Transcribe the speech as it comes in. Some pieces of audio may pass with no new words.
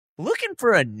Looking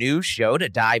for a new show to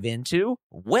dive into?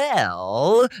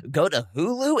 Well, go to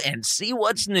Hulu and see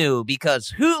what's new,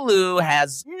 because Hulu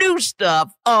has new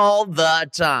stuff all the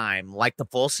time, like the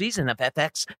full season of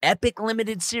FX epic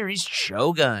limited series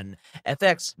Shogun,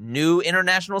 FX new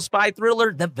international spy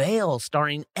thriller The Veil,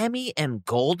 starring Emmy and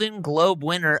Golden Globe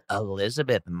winner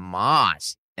Elizabeth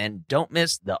Moss. And don't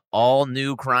miss the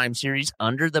all-new crime series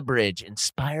Under the Bridge,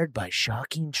 inspired by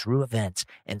shocking true events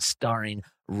and starring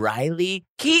Riley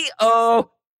Keough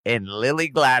and Lily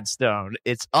Gladstone.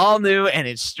 It's all new and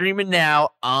it's streaming now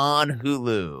on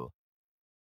Hulu.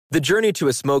 The journey to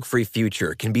a smoke-free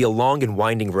future can be a long and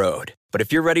winding road. But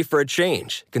if you're ready for a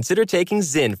change, consider taking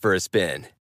Zyn for a spin.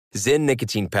 Zyn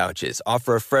nicotine pouches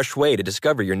offer a fresh way to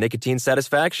discover your nicotine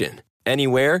satisfaction.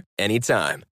 Anywhere,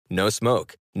 anytime. No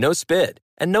smoke, no spit,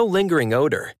 and no lingering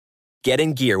odor. Get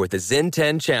in gear with the Zyn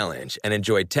 10 Challenge and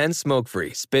enjoy 10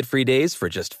 smoke-free, spit-free days for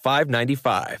just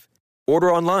 $5.95.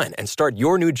 Order online and start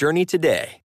your new journey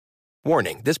today.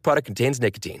 Warning, this product contains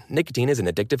nicotine. Nicotine is an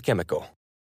addictive chemical.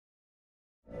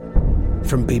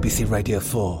 From BBC Radio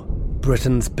 4,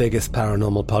 Britain's biggest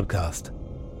paranormal podcast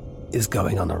is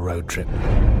going on a road trip.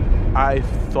 I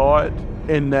thought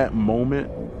in that moment,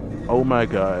 oh my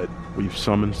God, we've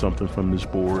summoned something from this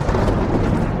board.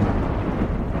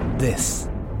 This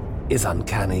is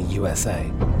Uncanny USA.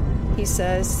 He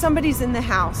says, somebody's in the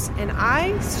house, and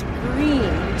I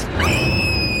screamed.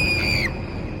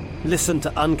 Listen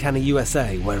to Uncanny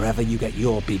USA wherever you get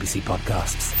your BBC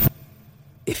podcasts,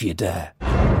 if you dare.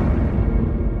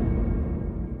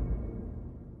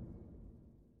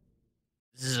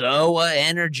 Zoa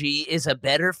Energy is a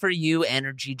better-for-you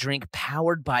energy drink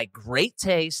powered by great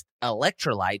taste,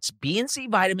 electrolytes, B and C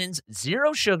vitamins,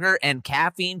 zero sugar, and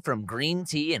caffeine from green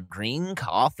tea and green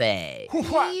coffee.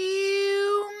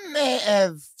 You may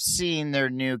have seen their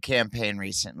new campaign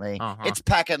recently. It's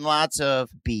packing lots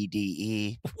of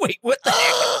BDE. Wait, what the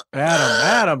heck?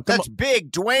 Adam, come That's on.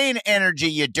 big Dwayne energy,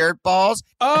 you dirtballs.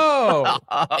 Oh!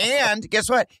 And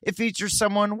guess what? It features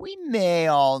someone we may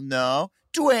all know.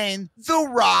 Dwayne The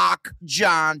Rock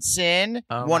Johnson,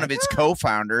 one of its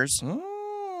co-founders.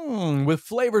 With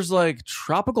flavors like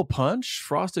tropical punch,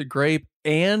 frosted grape,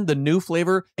 and the new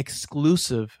flavor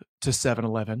exclusive to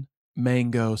 7-Eleven,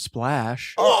 mango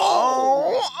splash.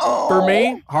 For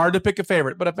me, hard to pick a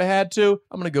favorite, but if I had to,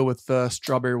 I'm going to go with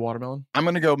strawberry watermelon. I'm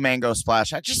going to go mango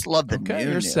splash. I just love the Okay,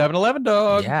 new. you're 7-Eleven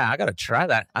dog. Yeah, I got to try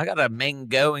that. I got to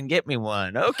mango and get me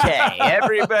one. Okay,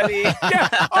 everybody. Yeah,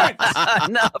 all right.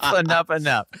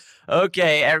 Enough.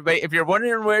 Okay, everybody, if you're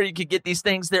wondering where you could get these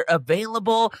things, they're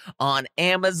available on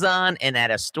Amazon and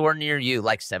at a store near you,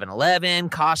 like 7-Eleven,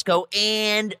 Costco,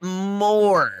 and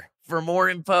more. For more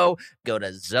info, go to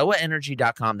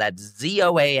zoaenergy.com. That's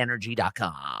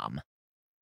ZOAenergy.com.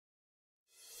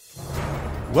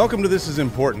 Welcome to This Is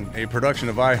Important, a production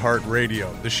of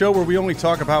iHeartRadio, the show where we only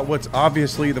talk about what's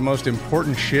obviously the most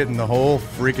important shit in the whole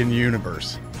freaking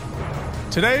universe.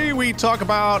 Today we talk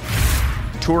about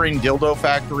touring dildo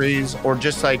factories or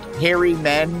just like hairy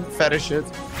men fetishes.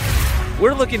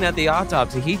 We're looking at the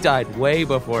autopsy. He died way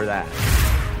before that.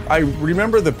 I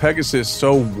remember the Pegasus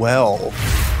so well.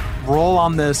 Roll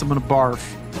on this. I'm going to barf.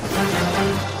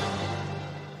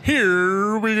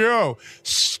 Here we go.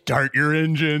 Start your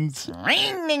engines.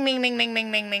 Ring, ding, ding, ding, ding,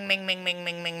 ding, ding, ding, ding, ding,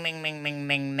 ding, ding, ding, ding, ding, ding,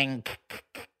 ding, ding.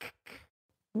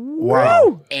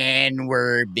 Wow. And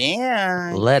we're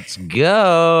back. Let's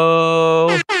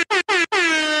go.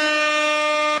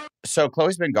 So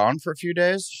Chloe's been gone for a few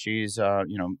days. She's,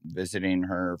 visiting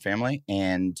her family,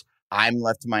 and I'm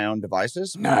left to my own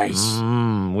devices. Nice.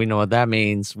 We know what that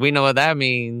means. Your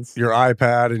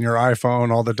iPad and your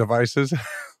iPhone, all the devices.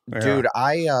 Yeah. Dude,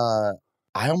 I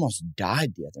almost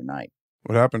died the other night.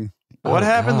 What happened? What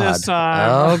happened this time?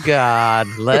 Oh, God.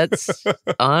 Let's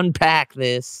unpack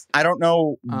this. I don't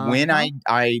know when I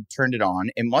turned it on.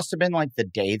 It must have been like the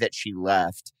day that she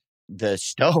left the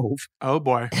stove. Oh,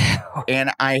 boy.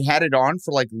 And I had it on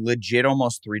for like legit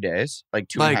almost 3 days, like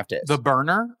two and a half days. The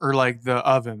burner or like the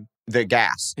oven? The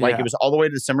gas. Like it was all the way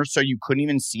to the simmer, so you couldn't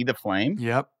even see the flame.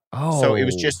 Yep. Oh. So it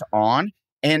was just on.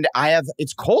 And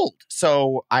it's cold.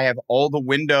 So I have all the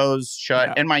windows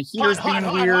shut and my heater's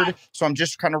being weird. So I'm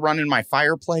just kind of running my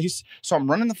fireplace. So I'm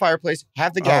running the fireplace,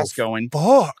 have the gas going.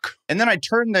 Fuck. And then I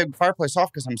turn the fireplace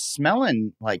off because I'm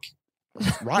smelling like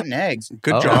rotten eggs.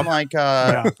 Good job. I'm like,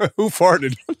 who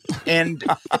farted? And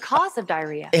the cause of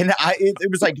diarrhea. And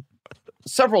it was like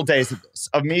several days of this,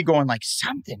 of me going like,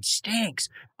 something stinks.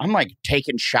 I'm like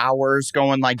taking showers,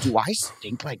 going like, do I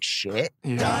stink like shit?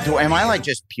 Yeah. Am I like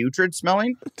just putrid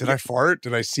smelling? Did I fart?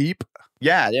 Did I seep?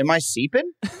 Yeah. Am I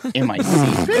seeping? Am I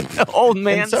seeping? Old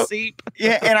man so- seep.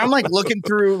 Yeah. And I'm like looking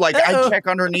through, like I check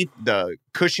underneath the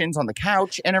cushions on the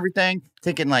couch and everything,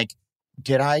 thinking like,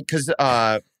 did I? Because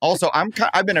also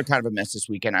I've been a kind of a mess this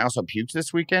weekend. I also puked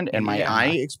this weekend and my eye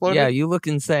exploded. Yeah, you look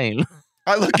insane.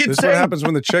 I look This is what insane. happens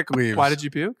when the chick leaves. Why did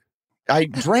you puke? I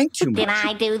drank too much. Did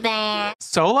I do that?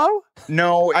 Solo?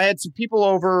 No, I had some people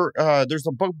over. There's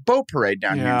a boat parade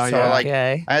down Yeah, here. So yeah. like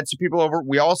Okay. I had some people over.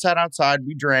 We all sat outside.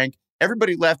 We drank.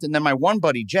 Everybody left. And then my one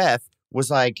buddy, Jeff,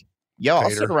 was like, yo, I'll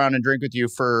Tater. sit around and drink with you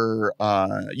for,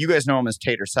 you guys know him as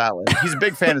Tater Salad. He's a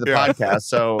big fan of the Yeah. podcast.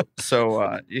 So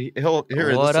he'll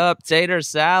hear What up, tater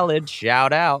salad?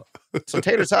 Shout out. So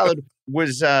Tater Salad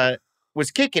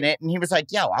was kicking it. And he was like,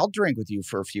 yo, I'll drink with you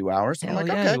for a few hours. And I'm Hell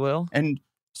like, yeah, okay. you will. And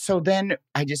so then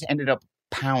I just ended up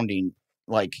pounding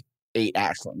like 8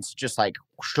 Ashlands, just like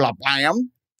shlabam.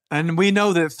 And we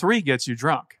know that 3 gets you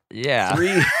drunk. Yeah.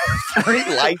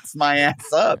 Three lights my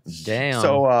ass up. Damn.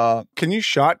 So Can you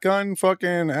shotgun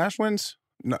fucking Ashwins?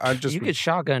 No, I just you could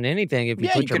shotgun anything if you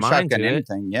yeah, put you your can mind shotgun to it.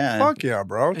 anything. Yeah. fuck yeah,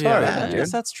 bro. Tight. Yeah, I dude.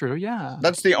 guess that's true. Yeah.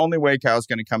 That's the only way Kyle's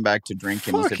going to come back to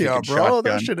drinking is Fuck if he yeah, can bro. shotgun.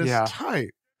 That shit is Yeah.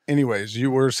 tight. Anyways, you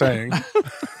were saying.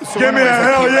 So Give me anyways, a I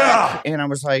hell came yeah. back And I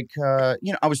was like,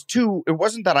 I was too. It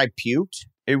wasn't that I puked.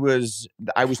 It was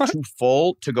I was too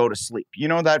full to go to sleep. You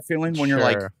know that feeling when you're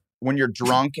like Sure. when you're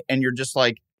drunk and you're just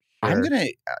like, I'm Sure. gonna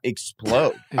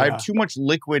explode. I Yeah. have too much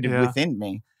liquid Yeah. within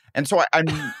me, and so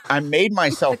I made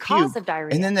myself The cause puke. of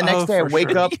diarrhea. And then the next day I for wake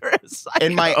sure. up You're a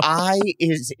and my psycho. eye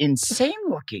is insane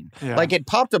looking. Yeah. Like it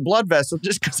popped a blood vessel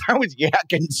just because I was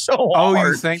yakking so Oh, hard.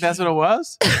 you think that's what it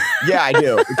was? Yeah, I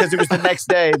do. Because it was the next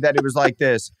day that it was like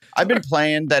this. I've been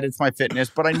playing that it's my fitness,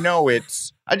 but I know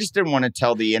I just didn't want to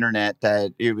tell the internet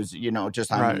that it was,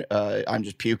 just I'm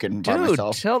just puking by Dude,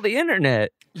 myself. tell the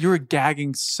internet. You were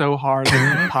gagging so hard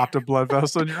that you popped a blood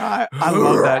vessel in your eye. I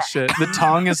love that shit. The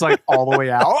tongue is like all the way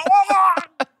out.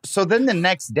 So then the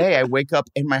next day I wake up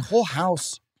and my whole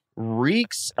house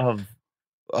reeks of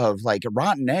like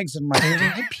rotten eggs. And I'm like, did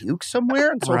I puke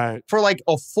somewhere? And so Right. for like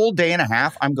a full day and a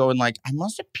half, I'm going like, I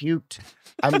must have puked.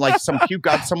 I'm like, some puke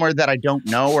got somewhere that I don't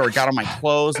know, or it got on my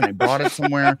clothes and I brought it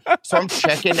somewhere. So I'm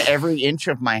checking every inch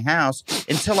of my house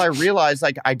until I realize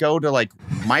like I go to like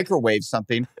microwave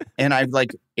something and I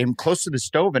like am close to the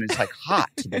stove and it's like hot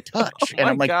to the touch. And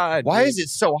my I'm like, God, why dude. is it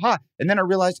so hot? And then I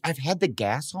realized I've had the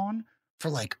gas on for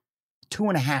like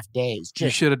 2.5 days. You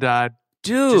Just should have died.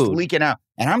 just Dude, leaking out.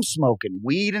 And I'm smoking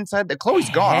weed inside the Chloe's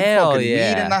gone. I'm Hell smoking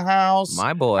yeah. weed in the house.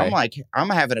 my boy. I'm like, I'm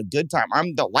having a good time.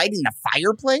 I'm lighting the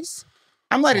fireplace.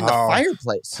 I'm lighting the Oh.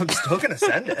 fireplace. I'm still gonna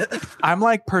send it. I'm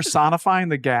like personifying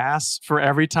the gas for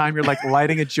every time you're like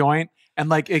lighting a joint and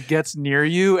like it gets near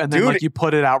you and then Dude. like you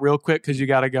put it out real quick because you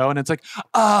got to go. And it's like,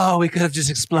 oh, we could have just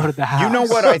exploded the house. You know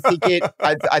what I think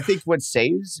I think what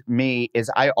saves me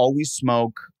is I always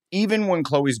smoke, even when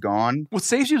Chloe's gone. What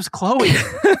saves you is Chloe.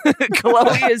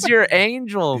 Chloe is your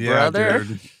angel, Yeah, brother.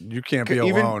 dude. You can't be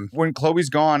Even alone. when Chloe's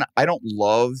gone, I don't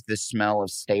love the smell of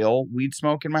stale weed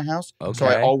smoke in my house. So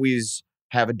I Okay. always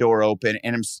have a door open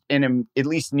and I'm at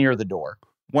least near the door.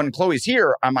 When Chloe's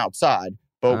here, I'm outside.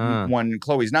 But when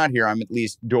Chloe's not here, I'm at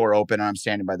least door open and I'm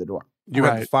standing by the door. You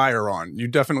had the Right. fire on. You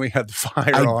definitely had the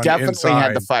fire I on definitely inside,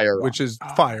 had the fire on, which is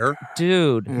fire.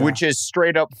 Dude, Yeah. which is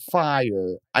straight up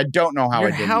fire. I don't know how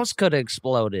your I did. house could have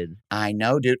exploded. I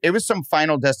know, dude. It was some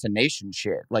Final Destination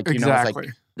shit. Like, you know, it's Exactly.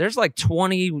 like, There's like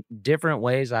 20 different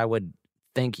ways I would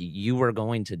think you were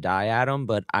going to die, Adam,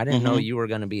 but I didn't know you were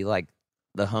going to be like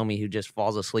the homie who just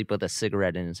falls asleep with a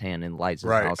cigarette in his hand and lights his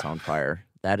Right. house on fire.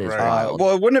 That is Right. wild.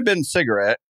 well, it wouldn't have been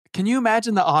cigarette. Can you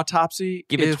imagine the autopsy?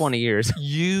 Give it if 20 years.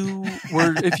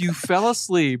 if you fell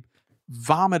asleep,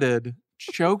 vomited,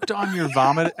 choked on your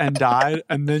vomit and died,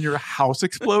 and then your house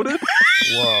exploded?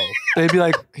 Whoa. They'd be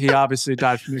like, he obviously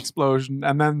died from the explosion.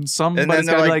 And then somebody's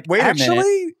they're gonna be like, like, "Wait a minute."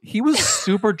 actually, he was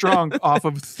super drunk off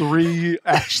of 3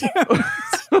 Ashlands.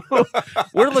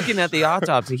 We're looking at the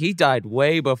autopsy. He died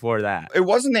way before that. It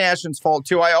wasn't the Ashton's fault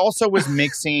too. I also was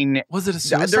mixing. Was it a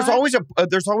suicide?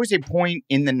 There's always a point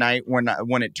in the night when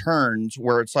it turns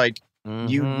where it's like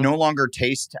you Mhm. no longer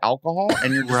taste alcohol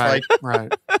and you're just right, like,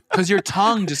 right. Because your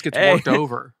tongue just gets Hey. worked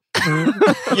over.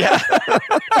 yeah,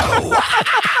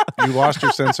 You lost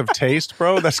your sense of taste,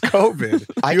 bro? That's COVID.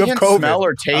 I You have can't COVID. smell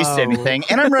or taste Oh. anything,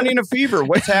 and I'm running a fever.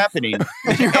 What's happening?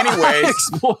 Anyways,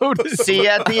 Exploded. see you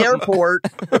at the airport.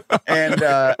 And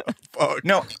fuck?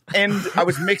 No, and I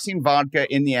was mixing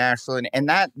vodka in the Ashland, and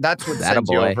that's what sends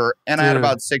you Attaboy. over. And I had Dude.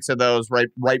 about 6 of those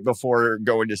right before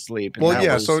going to sleep. And Well, that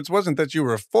yeah, was- so it wasn't that you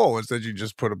were full, it's that you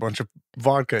just put a bunch of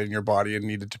vodka in your body and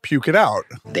needed to puke it out.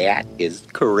 That is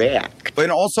correct.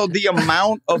 and also the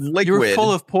amount of liquid. You were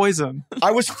full of poison.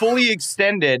 I was fully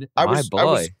extended. I My was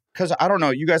boy. because I don't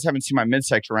know. You guys haven't seen my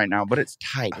midsection right now, but it's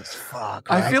tight as fuck.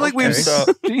 I right? feel like Okay. we've So-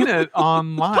 seen it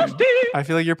online. I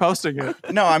feel like you're posting it.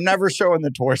 no, I'm never showing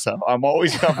the torso. I'm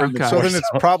always covering the Okay. So torso. then it's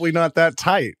probably not that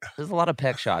tight. There's a lot of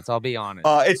peck shots, I'll be honest.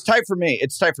 It's tight for me.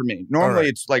 It's tight for me. Normally, All right.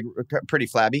 it's like pretty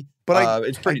flabby, But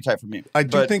it's pretty tight for me. I do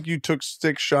But- think you took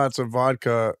 6 shots of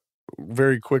vodka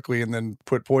very quickly and then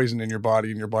put poison in your body,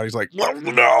 and your body's like, well,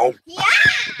 no.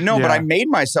 No, but Yeah. I made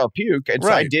myself puke, and so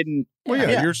I Right. didn't. Well,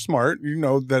 yeah, you're smart. You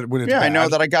know that when it's Yeah, I know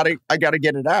bad. that I gotta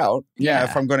get it out. Yeah,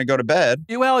 if I'm going to go to bed.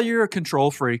 Well, you're a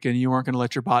control freak, and you weren't going to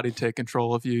let your body take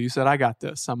control of you. You said, "I got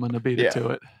this. I'm going to beat Yeah. it to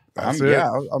it." That's it.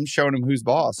 I'm showing him who's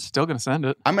boss. Still going to send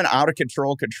it. I'm an out of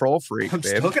control freak,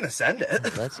 babe. gonna send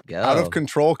it. Let's go. Out of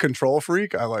control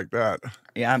freak. I like that.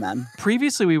 Yeah, man.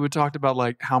 Previously, we would talked about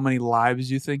like how many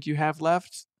lives you think you have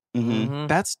left. Mm-hmm. Mhm.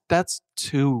 That's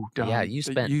 2. Dom. Yeah, you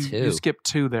spent you, 2. You skipped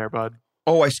 2 there, bud.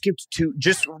 Oh, I skipped 2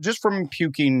 just from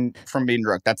puking from being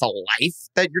drunk. That's a life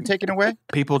that you're taking away.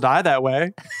 People die that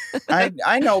way.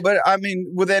 I know, but I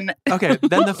mean, within Okay,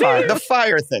 then the fire. the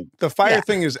fire thing. The fire Yeah.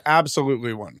 thing is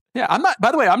absolutely one. Yeah, I'm not.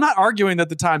 By the way, I'm not arguing that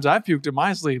the times I've puked in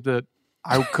my sleep that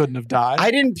I couldn't have died.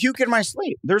 I didn't puke in my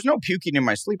sleep. There's no puking in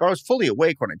my sleep. I was fully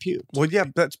awake when I puked. Well, yeah,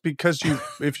 that's because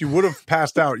if you would have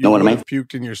passed out, you Know what I would mean? have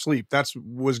puked in your sleep.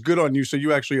 Was good on you, so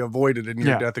you actually avoided in your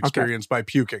Yeah, death okay. experience by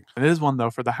puking. It is one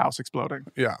though for the house exploding.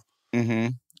 Yeah. Mm-hmm.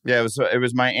 Yeah, it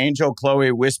was my angel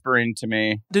Chloe whispering to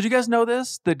me. Did you guys know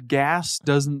this? That gas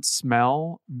doesn't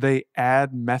smell. They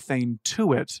add methane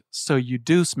to it, so you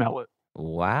do smell it.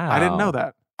 Wow. I didn't know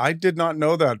that. I did not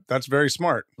know that. That's very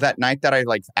smart. That night that I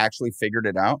like actually figured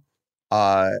it out,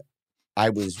 I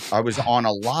was on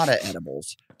a lot of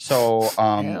edibles. So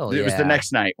Hell it was the yeah.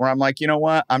 next night where I'm like, you know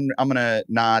what, I'm gonna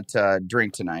not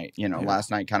drink tonight. You know, Yeah. last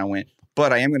night kind of went,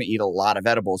 but I am gonna eat a lot of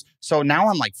edibles. So now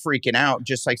I'm like freaking out,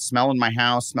 just like smelling my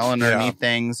house, smelling Yeah. underneath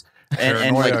things,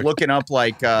 and like Paranoia. looking up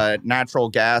like natural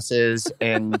gases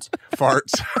and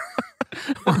Farts.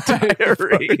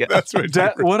 Diarrhea. That's what.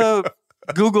 What a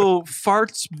Google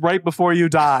farts right before you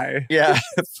die. yeah,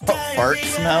 fart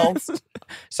smells.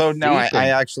 So no, I Decent.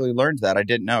 actually learned that. I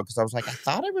didn't know because I was like, I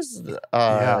thought it was.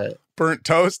 Yeah. Burnt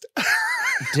toast.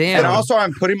 Damn. And also,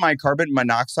 I'm putting my carbon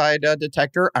monoxide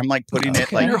detector. I'm like putting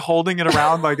it like You're holding it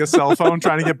around like a cell phone,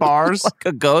 trying to get bars. like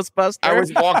a Ghostbuster. I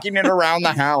was walking it around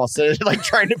the house, like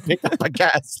trying to pick up a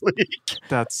gas leak.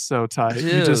 That's so tight. You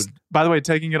Dude. just, by the way,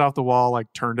 taking it off the wall,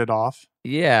 like turned it off.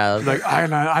 Yeah. Like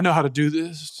I know how to do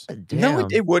this. Damn. No,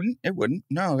 it wouldn't. It wouldn't.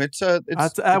 No, it's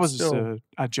That was just still,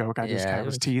 a joke. I just Yeah, kind it of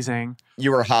was was- teasing.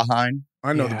 you were ha-haing.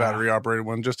 I know the Yeah. battery operated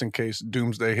one, just in case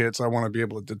doomsday hits. I want to be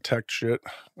able to detect shit.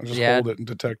 I just Yeah. hold it and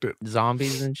detect it.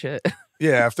 Zombies and shit.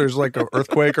 Yeah, if there's like an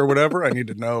earthquake or whatever, I need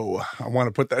to know. I want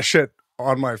to put that shit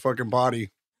on my fucking body.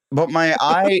 But my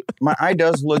eye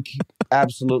does look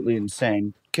absolutely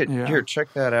insane. Yeah. Here,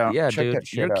 check that out. Yeah, check dude, that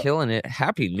shit you're out. killing it.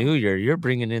 Happy New Year. You're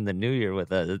bringing in the New Year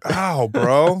with us. Ow,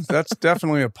 bro. That's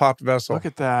definitely a popped vessel. Look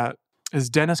at that.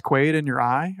 Is Dennis Quaid in your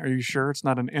eye? Are you sure it's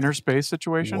not an inner space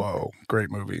situation? Whoa,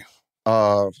 great movie.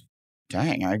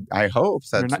 Dang, I hope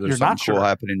You're that's not- there's you're something not cool sure.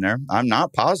 happening there. I'm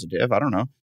not positive. I don't know.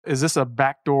 Is this a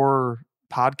backdoor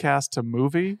podcast to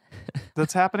movie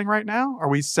that's happening right now? Are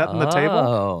we setting the table?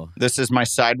 Oh. This is my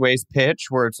sideways pitch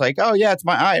where it's like, oh yeah, it's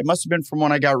my eye. It must have been from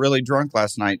when I got really drunk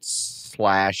last night. /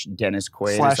 Dennis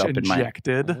Quaid Slash is up in my.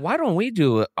 injected. Why don't we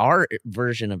do our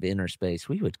version of Inner Space?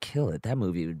 We would kill it. That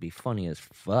movie would be funny as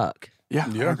fuck. Yeah,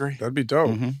 I Yeah, agree. that'd be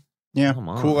dope. Mhm. Yeah, Come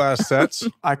on. Cool ass sets.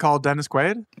 I call Dennis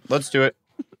Quaid, let's do it.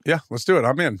 Yeah, let's do it.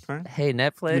 I'm in. Hey,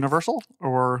 Netflix. Universal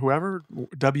or whoever,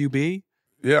 WB,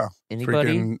 Yeah.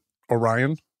 Anybody? Freaking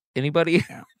Orion. Anybody?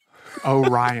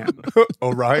 Orion.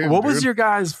 Orion. What was dude. your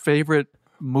guys' favorite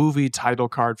movie title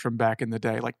card from back in the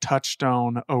day? Like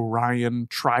Touchstone, Orion,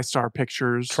 TriStar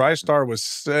Pictures. TriStar was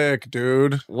sick,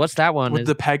 dude. What's that one? With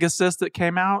the Pegasus that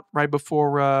came out right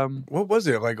before, What was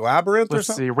it? Like Labyrinth or let's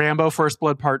something? see, Rambo First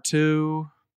Blood Part 2.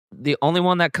 The only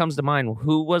one that comes to mind.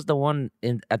 Who was the one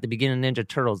at the beginning of Ninja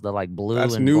Turtles? The like blue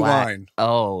That's and New black. Line.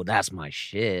 Oh, that's my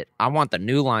shit. I want the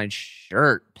New Line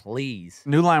shirt, please.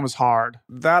 New Line was hard.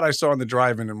 That I saw in the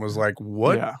drive-in and was like,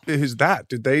 what is Yeah. that?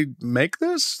 Did they make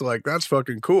this? Like, that's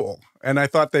fucking cool. And I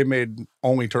thought they made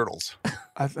only turtles.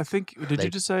 I think, did They you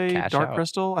just say cash Dark out.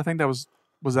 Crystal? I think that was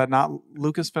Was that not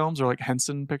Lucasfilms or like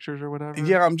Henson Pictures or whatever?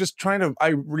 Yeah, I'm just trying to. I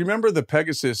remember the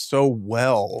Pegasus so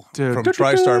well Dude. from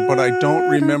TriStar, but I don't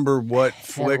remember what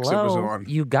flicks it was Hello, on.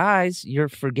 you guys, you're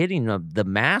forgetting the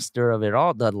master of it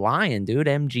all, the Lion, dude,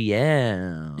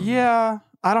 MGM. Yeah,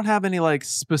 I don't have any like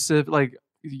specific like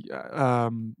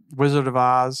Wizard of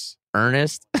Oz.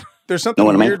 Ernest. There's something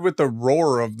weird with the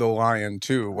roar of the lion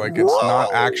too. Like it's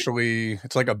not actually.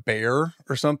 It's like a bear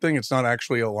or something. It's not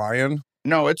actually a lion.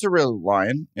 No, it's a real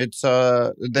lion. It's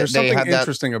There's something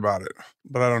interesting about it,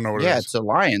 but I don't know what it is. Yeah, it's a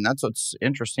lion. That's what's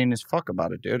interesting as fuck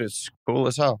about it, dude. It's cool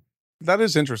as hell. That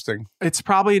is interesting. It's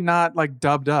probably not like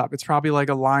dubbed up. It's probably like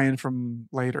a lion from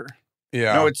later.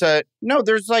 Yeah. No, it's a no.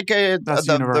 There's like the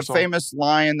Universal. famous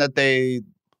lion that they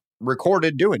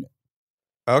recorded doing it.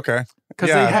 Okay.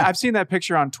 Because I've seen that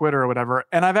picture on Twitter or whatever,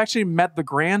 and I've actually met the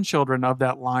grandchildren of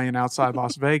that lion outside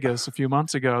Las Vegas a few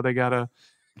months ago. They got a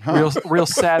real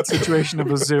sad situation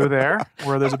of a zoo there,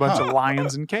 where there's a bunch of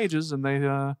lions in cages, and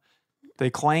they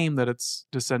claim that it's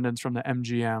descendants from the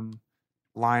MGM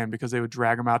lion because they would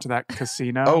drag them out to that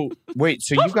casino. Oh, wait,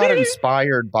 so you got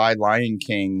inspired by Lion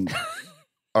King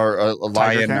or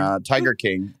Tiger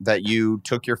King, that you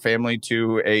took your family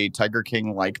to a Tiger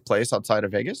King like place outside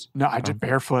of Vegas? No, I did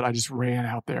barefoot. I just ran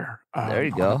out there. There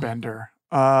you on go. a bender.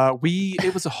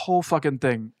 It was a whole fucking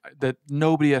thing that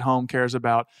nobody at home cares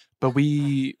about. But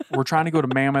we were trying to go to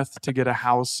Mammoth to get a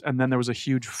house, and then there was a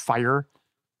huge fire,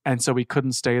 and so we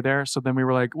couldn't stay there. So then we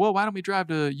were like, "Well, why don't we drive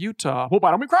to Utah? Well,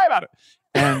 why don't we cry about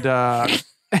it?"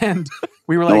 And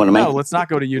we were like, "No, let's not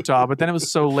go to Utah." But then it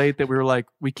was so late that we were like,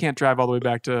 "We can't drive all the way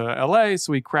back to LA,"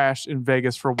 so we crashed in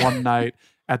Vegas for one night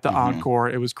at the Encore.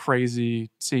 It was crazy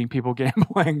seeing people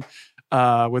gambling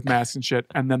with masks and shit.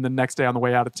 And then the next day on the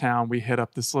way out of town, we hit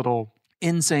up this little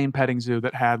insane petting zoo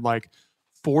that had like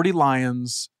 40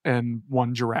 lions and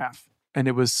 1 giraffe. And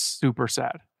it was super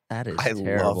sad. That is I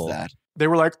terrible. love that. They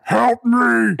were like, "Help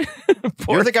me."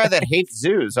 You're the guy that hates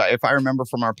zoos. If I remember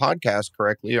from our podcast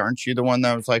correctly, aren't you the one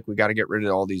that was like, we got to get rid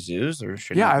of all these zoos? Or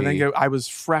should Yeah, it I be... think I was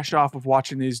fresh off of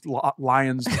watching these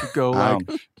lions go like,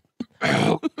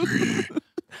 "Help me.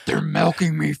 They're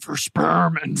milking me for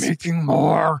sperm and making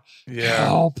more. Yeah.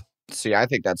 Help." See, I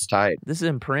think that's tight. This is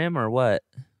in Prim or what?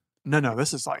 No,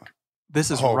 this is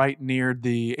right near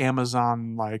the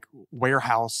Amazon like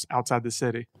warehouse outside the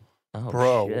city. Oh,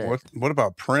 Bro, shit. what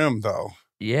about Prim though?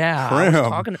 Yeah, Prim. I was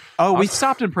talking. Oh, we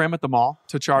stopped in Prim at the mall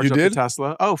to charge You up did? the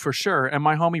Tesla. Oh, for sure. And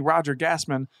my homie Roger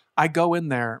Gassman, I go in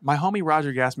there. My homie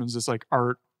Roger Gassman's this like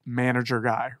art manager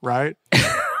guy, right?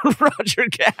 Roger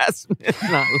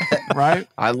Gassman. Right?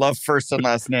 I love first and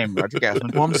last name, Roger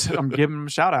Gassman. Well, I'm giving him a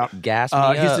shout out. Gas me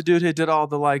He's up. the dude who did all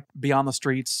the like Beyond the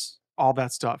Streets, all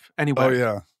that stuff. Anyway, Oh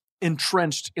yeah.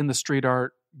 entrenched in the street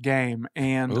art game.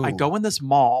 And I Ooh. go in this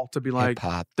mall to be like,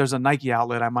 Hip-hop. there's a Nike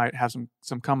outlet. I might have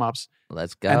some come ups.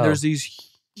 Let's go. And there's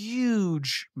these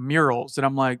huge murals that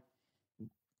I'm like,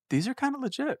 these are kind of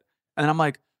legit. And I'm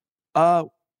like, I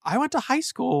went to high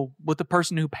school with the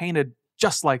person who painted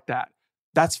just like that.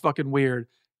 That's fucking weird.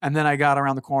 And then I got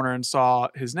around the corner and saw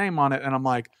his name on it. And I'm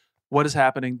like, what is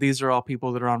happening? These are all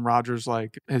people that are on Roger's,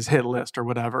 like his hit list or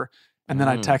whatever. And then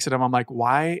I texted him. I'm like,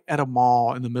 why at a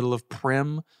mall in the middle of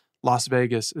Prim, Las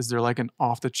Vegas, is there like an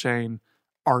off the chain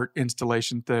art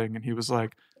installation thing? And he was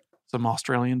like, some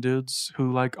Australian dudes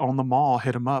who like own the mall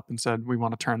hit him up and said, we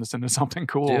want to turn this into something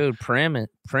cool. Dude,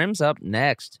 Prim's up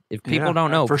next. If people Yeah, don't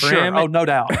know, for Prim, sure. Oh, no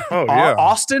doubt. Oh yeah.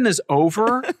 Austin is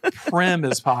over. Prim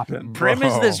is popping. Prim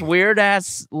is Bro. this weird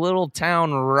ass little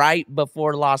town right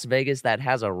before Las Vegas that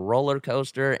has a roller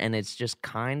coaster, and it's just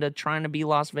kind of trying to be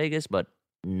Las Vegas, but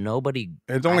nobody.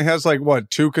 It only has like what,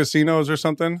 2 casinos or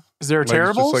something? Is there a Like, it's just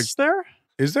Terribles like- there?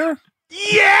 Is there?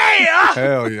 Yeah.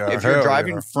 Hell yeah. If you're hell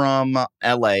driving yeah. from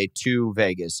LA to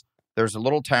Vegas, there's a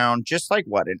little town just like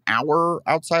what, an hour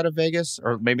outside of Vegas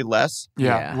or maybe less?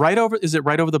 Yeah. Yeah. Right over. Is it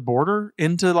right over the border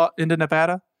into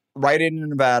Nevada? Right in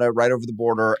Nevada, right over the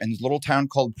border, and this little town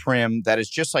called Prim that is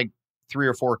just like 3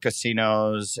 or 4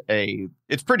 casinos.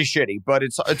 It's pretty shitty, but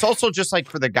it's also just like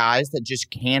for the guys that just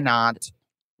cannot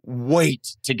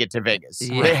wait to get to Vegas.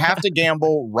 Yeah. They have to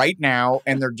gamble right now,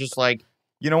 and they're just like,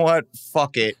 you know what?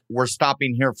 Fuck it. We're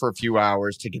stopping here for a few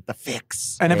hours to get the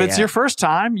fix. And if it's Yeah. your first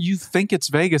time, you think it's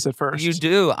Vegas at first. You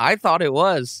do. I thought it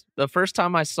was the first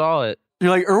time I saw it.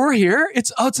 You're like, oh, we're here.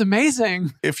 It's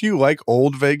amazing. If you like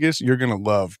old Vegas, you're gonna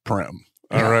love Prim.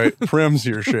 All right. Prim's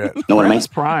your shit. Prim's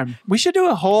Prime. We should do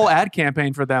a whole ad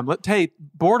campaign for them. Hey,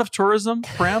 Board of Tourism,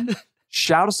 Prim,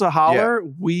 shout us a holler.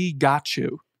 We got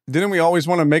you. Didn't we always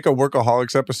want to make a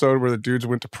Workaholics episode where the dudes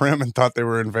went to Prim and thought they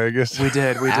were in Vegas? We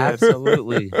did.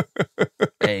 Absolutely.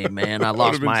 Hey, man, I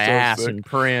lost been my so ass sick. in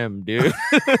Prim, dude.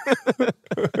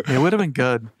 It would have been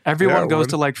good. Everyone it goes would.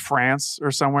 to like France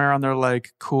or somewhere and they're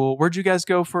like, cool. Where'd you guys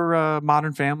go for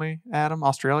Modern Family, Adam?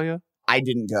 Australia? I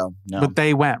didn't go. No. But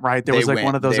they went, right? There They was like went.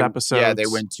 one of those episodes. Yeah, they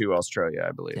went to Australia,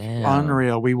 I believe. Damn.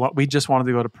 Unreal. We just wanted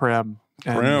to go to Prim.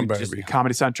 And Prim, just- baby.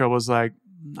 Comedy Central was like,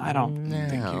 I don't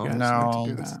think you guys No. need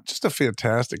to do that. Just a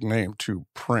fantastic name, too.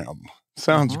 Prim.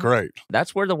 Sounds great.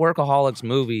 That's where the Workaholics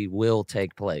movie will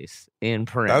take place, in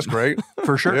Prim. That's great.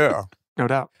 For sure. Yeah. No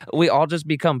doubt. We all just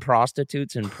become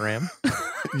prostitutes in Prim.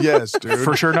 Yes, dude.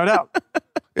 For sure, no doubt.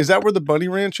 Is that where the Bunny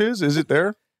Ranch is? Is it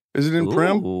there? Is it in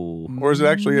Prim? Ooh. Or is it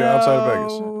actually outside of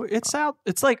Vegas? No, it's out.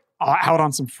 It's like out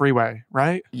on some freeway,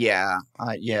 right? Yeah.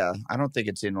 Yeah. I don't think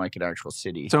it's in like an actual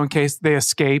city. So in case they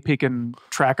escape, he can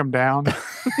track them down.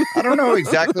 I don't know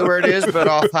exactly where it is, but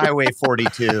off Highway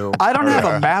 42. I don't have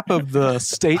a map of the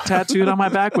state tattooed on my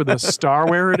back with a star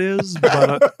where it is,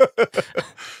 but God,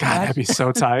 that'd be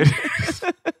so tight.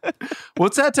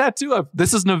 What's that tattoo of?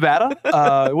 This is Nevada?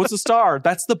 What's the star?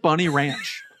 That's the Bunny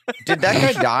Ranch. Did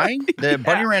that guy die? The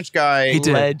Bunny Ranch guy. He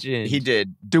did. Legend. He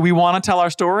did. Do we want to tell our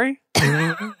story?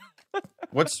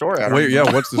 What story? I don't Wait, know.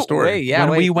 yeah, what's the story? Wait, yeah,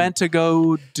 when wait. we went to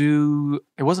go do,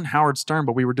 it wasn't Howard Stern,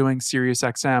 but we were doing Sirius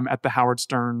XM at the Howard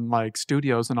Stern like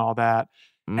studios and all that.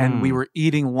 And we were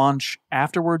eating lunch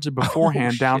afterwards or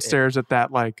beforehand shit. downstairs at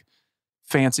that like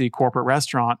fancy corporate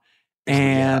restaurant.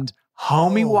 And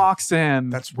homie walks in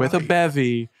That's with a right.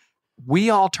 bevy. We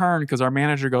all turn because our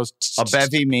manager goes, A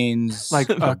bevy means like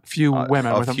a few women.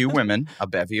 A with few women. A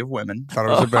bevy of women. Thought it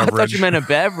was a I beverage. thought you meant a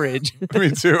beverage.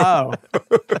 Me too. Oh,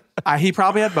 he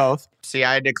probably had both. See,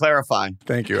 I had to clarify.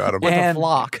 Thank you, Adam. With a And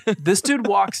flock. this dude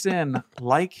walks in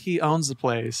like he owns the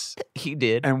place. He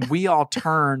did. And we all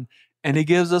turn and he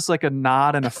gives us like a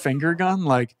nod and a finger gun,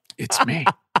 like, it's me.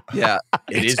 Yeah,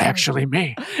 It's actually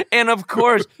me. And of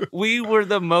course, we were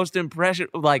the most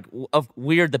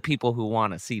we're the people who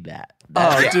want to see that.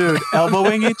 Oh, dude,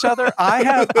 elbowing each other.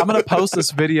 I'm going to post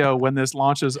this video when this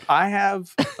launches. I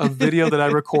have a video that I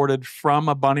recorded from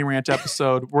a Bunny Ranch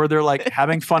episode where they're like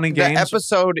having fun and The games.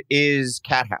 episode is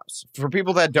Cat House. For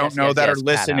people that don't Yes, know yes, that yes, are Cat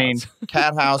listening, House.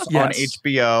 Cat House on Yes.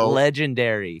 HBO.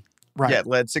 Legendary. Right. Yeah,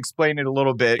 let's explain it a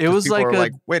little bit. It 'cause was people like are a-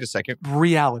 like, wait a second.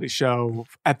 Reality show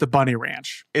at the Bunny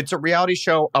Ranch. It's a reality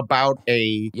show about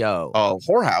a Yo.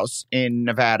 whorehouse in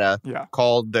Nevada Yeah.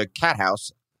 called the Cat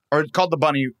House, or called the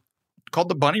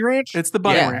Bunny Ranch. It's the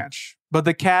Bunny Yeah. Ranch. But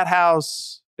the Cat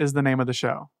House is the name of the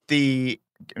show. The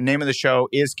name of the show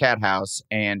is Cat House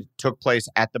and took place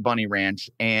at the Bunny Ranch.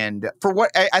 And for what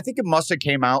I think it must have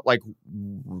came out like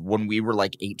when we were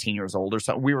like 18 years old or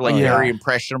something. We were like Yeah. very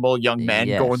impressionable young men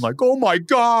Yes. going like, oh my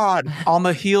God. On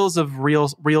the heels of real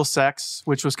sex,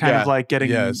 which was kind Yeah. of like getting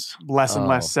Yes. less and Oh.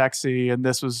 less sexy. And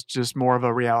this was just more of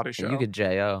a reality show. You could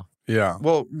J.O. Yeah.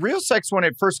 Well, Real Sex, when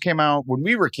it first came out, when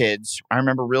we were kids, I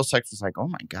remember Real Sex was like, oh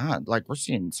my God, like we're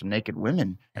seeing some naked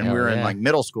women. And Hell we were in yeah. like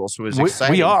middle school, so it was we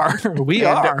exciting. are. We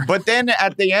And, are. But then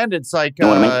at the end, it's like,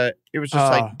 it was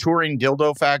just like touring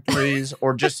dildo factories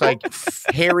or just like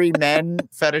hairy men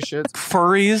fetishes.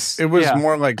 Furries. It was Yeah.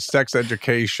 more like sex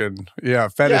education. Yeah,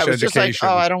 fetish Yeah, it was just education.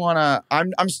 like, oh, I don't want to.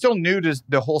 I'm still new to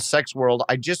the whole sex world.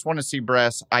 I just want to see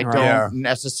breasts. I Right. don't Yeah.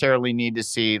 necessarily need to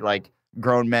see like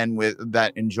grown men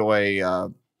that enjoy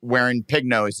wearing pig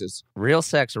noses. Real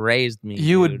sex raised me.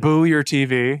 You would dude. boo your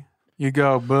TV. You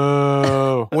go,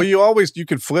 boo. Well, you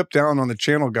could flip down on the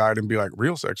channel guide and be like,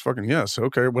 real sex, fucking yes.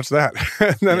 Okay, what's that?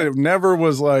 And then it never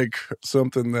was like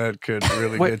something that could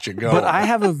really Wait, get you going. But I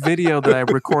have a video that I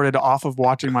recorded off of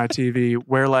watching my TV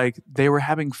where like they were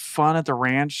having fun at the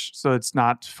ranch. So it's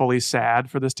not fully sad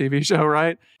for this TV show,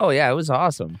 right? Oh, yeah, it was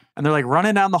awesome. And they're like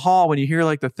running down the hall when you hear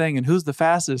like the thing and who's the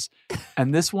fastest?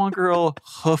 And this one girl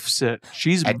hoofs it.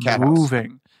 She's At Cat House.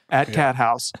 moving at Cat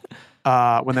House.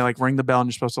 When they like ring the bell and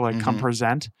you're supposed to like come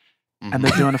present. And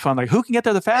they're doing a fun, like, who can get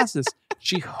there the fastest?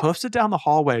 She hoofs it down the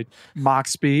hallway, Mach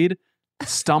speed,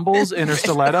 stumbles in her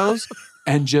stilettos,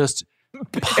 and just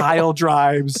pile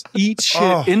drives, eat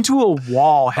shit into a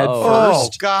wall head Oh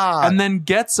first, God! and then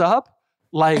gets up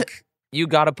like, You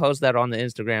got to post that on the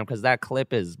Instagram because that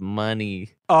clip is money.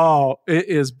 oh, it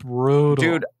is brutal.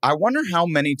 Dude, I wonder how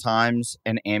many times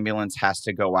an ambulance has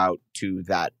to go out to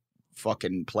that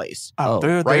fucking place. Oh,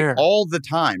 they're Right, there. all the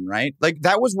time, right? Like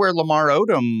that was where Lamar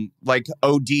Odom like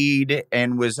OD'd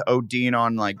and was ODing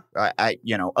on like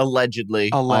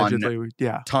allegedly on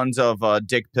yeah. tons of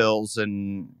dick pills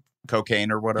and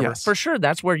cocaine or whatever. Yes. For sure,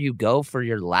 that's where you go for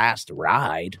your last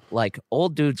ride. Like,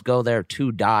 old dudes go there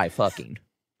to die fucking.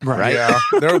 Right. Yeah,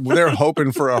 they're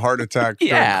hoping for a heart attack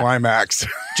during climax.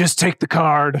 Just take the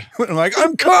card. Like,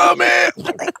 I'm coming.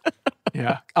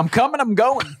 Yeah, I'm coming. I'm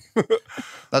going.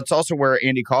 That's also where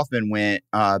Andy Kaufman went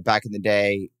back in the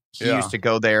day. He used to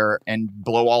go there and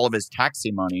blow all of his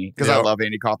taxi money because I love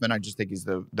Andy Kaufman. I just think he's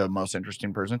the most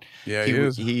interesting person. Yeah, he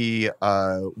is. He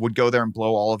would go there and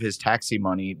blow all of his taxi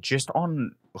money just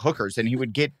on hookers, and he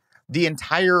would get the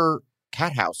entire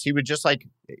cat house. He would just like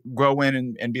go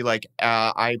in and be like,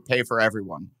 I pay for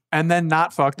everyone. And then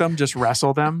not fuck them, just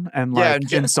wrestle them and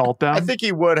like insult them. I think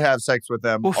he would have sex with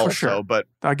them for also, sure. But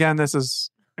again,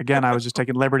 I was just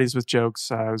taking liberties with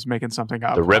jokes. I was making something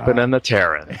up. The ripping and the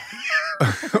tearing.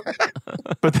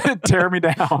 But then tear me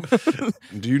down.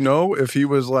 Do you know if he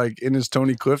was like in his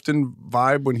Tony Clifton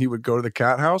vibe when he would go to the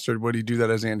cat house, or would he do that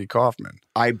as Andy Kaufman?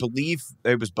 I believe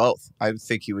it was both. I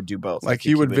think he would do both. Like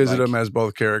he would visit him as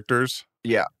both characters.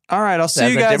 Yeah. All right, I'll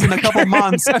see you guys in a couple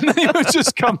months. And then he would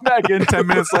just come back in 10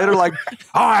 minutes later like,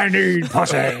 I need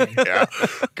pussy. Yeah.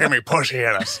 Give me pussy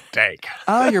and a steak.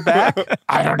 Oh, you're back?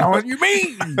 I don't know what you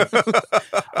mean.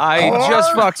 I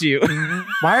just fucked you.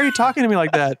 Why are you talking to me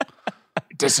like that?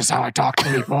 This is how I talk to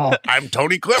people. I'm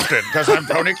Tony Clifton. Because I'm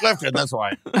Tony Clifton, that's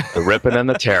why. The ripping and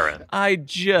the tearing. I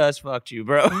just fucked you,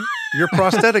 bro. Your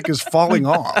prosthetic is falling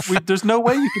off. There's no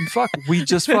way you can fuck. We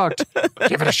just fucked.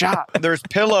 Give it a shot. There's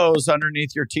pillows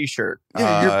underneath your t-shirt.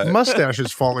 Yeah, your mustache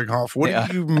is falling off. What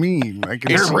do you mean?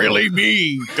 You're really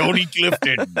me, Tony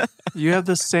Clifton. You have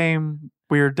the same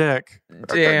weird dick.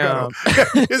 Damn.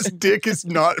 His dick is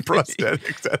not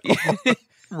prosthetics at all.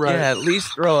 Right. Yeah, at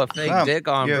least throw a fake dick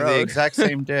on, you bro. have the exact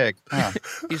same dick. Huh.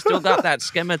 You still got that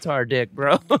scimitar dick,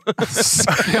 bro.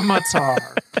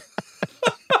 Scimitar.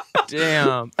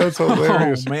 Damn. That's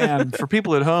hilarious. Oh, man. For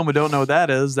people at home who don't know what that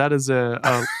is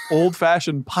a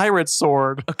old-fashioned pirate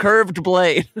sword. A curved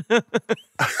blade.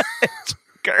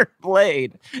 Curved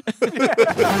blade.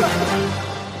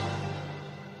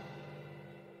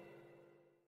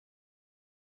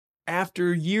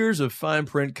 After years of fine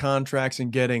print contracts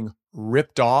and getting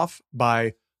ripped off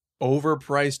by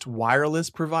overpriced wireless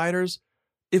providers,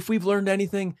 if we've learned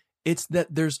anything, it's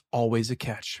that there's always a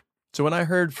catch. So when I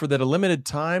heard for that a limited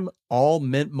time, all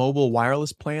Mint Mobile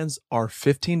wireless plans are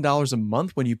 $15 a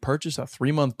month when you purchase a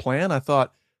 3-month plan, I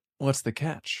thought, what's the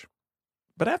catch?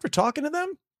 But after talking to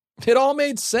them, it all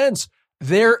made sense.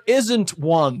 There isn't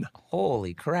one.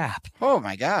 Holy crap. Oh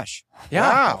my gosh.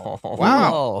 Yeah.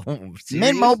 Wow. Oh,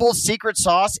 Mint Mobile's secret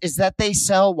sauce is that they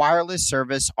sell wireless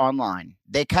service online.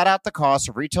 They cut out the cost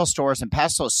of retail stores and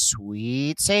pass those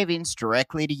sweet savings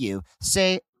directly to you.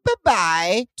 Say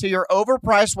bye-bye to your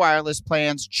overpriced wireless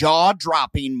plans,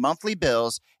 jaw-dropping monthly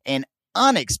bills, and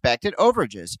unexpected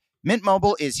overages. Mint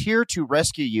Mobile is here to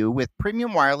rescue you with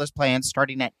premium wireless plans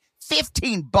starting at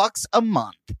 $15 a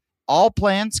month. All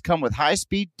plans come with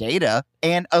high-speed data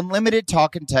and unlimited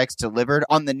talk and text delivered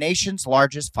on the nation's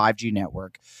largest 5G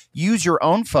network. Use your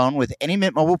own phone with any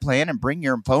Mint Mobile plan and bring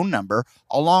your phone number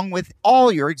along with all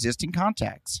your existing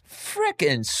contacts.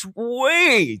 Frickin'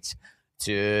 sweet.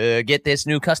 To get this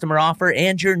new customer offer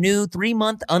and your new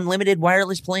 3-month unlimited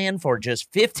wireless plan for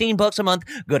just $15 a month,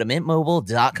 go to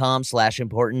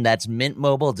mintmobile.com/important. That's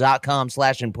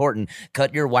mintmobile.com/important.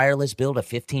 Cut your wireless bill to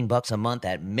 $15 a month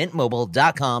at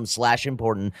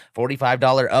mintmobile.com/important.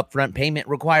 $45 upfront payment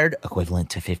required, equivalent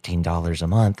to $15 a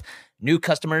month. New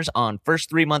customers on first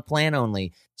 3-month plan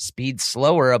only. Speed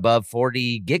slower above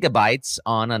 40 gigabytes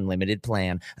on unlimited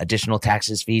plan. Additional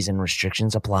taxes, fees, and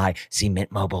restrictions apply. See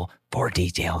Mint Mobile for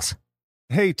details.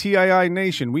 Hey, TII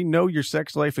Nation, we know your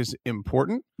sex life is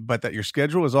important, but that your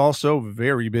schedule is also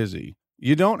very busy.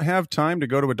 You don't have time to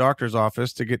go to a doctor's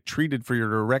office to get treated for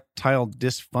your erectile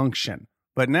dysfunction.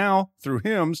 But now, through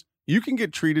HIMS, you can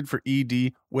get treated for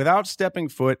ED without stepping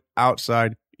foot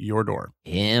outside your door.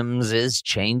 HIMS is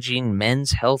changing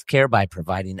men's healthcare by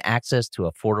providing access to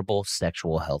affordable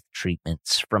sexual health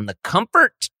treatments from the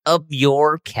comfort of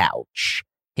your couch.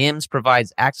 HIMS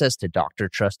provides access to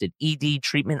doctor-trusted ED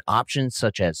treatment options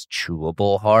such as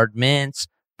chewable hard mints,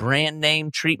 brand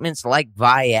name treatments like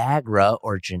Viagra,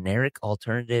 or generic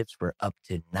alternatives for up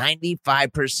to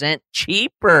 95%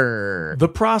 cheaper. The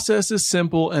process is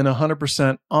simple and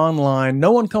 100% online.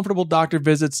 No uncomfortable doctor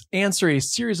visits. Answer a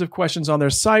series of questions on their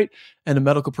site, and a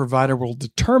medical provider will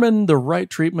determine the right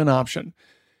treatment option.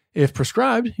 If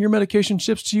prescribed, your medication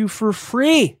ships to you for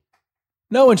free.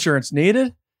 No insurance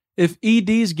needed. If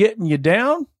ED's getting you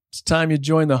down, it's time you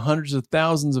join the hundreds of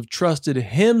thousands of trusted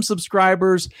HIM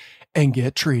subscribers and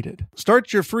get treated.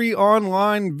 Start your free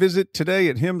online visit today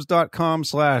at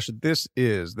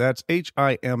hims.com/thisis. That's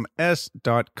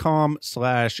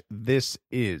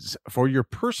HIMS.com/thisis for your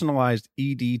personalized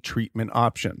ED treatment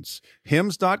options.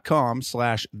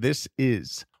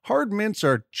 hims.com/thisis. Hard mints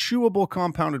are chewable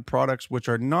compounded products which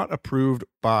are not approved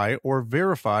by or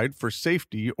verified for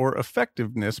safety or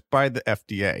effectiveness by the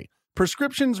FDA.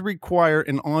 Prescriptions require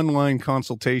an online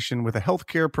consultation with a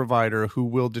healthcare provider who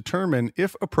will determine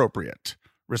if appropriate.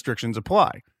 Restrictions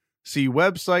apply. See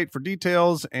website for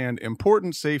details and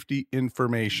important safety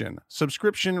information.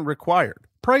 Subscription required.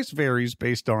 Price varies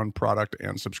based on product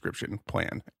and subscription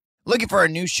plan. Looking for a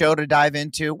new show to dive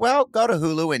into? Well, go to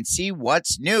Hulu and see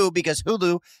what's new because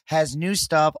Hulu has new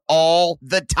stuff all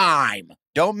the time.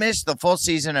 Don't miss the full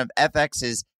season of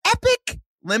FX's epic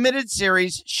limited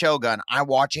series Shogun. I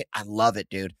watch it. I love it,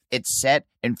 dude. It's set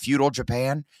in feudal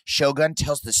Japan. Shogun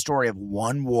tells the story of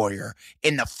one warrior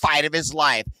in the fight of his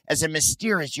life as a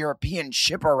mysterious European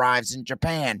ship arrives in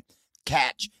Japan.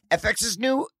 Catch FX's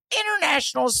new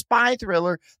international spy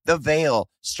thriller, The Veil,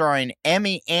 starring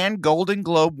Emmy and Golden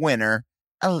Globe winner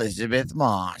Elizabeth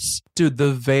Moss. Dude,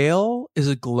 The Veil is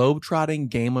a globe-trotting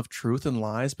game of truth and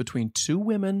lies between two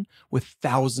women with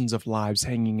thousands of lives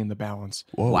hanging in the balance.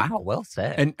 Whoa. Wow, well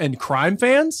said. And crime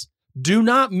fans, do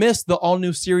not miss the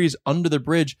all-new series Under the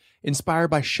Bridge, inspired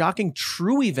by shocking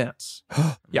true events.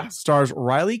 Yeah, stars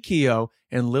Riley Keough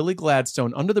and Lily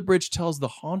Gladstone. Under the Bridge tells the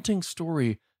haunting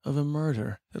story of a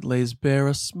murder that lays bare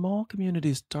a small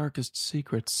community's darkest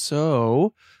secrets.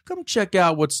 So, come check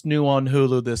out what's new on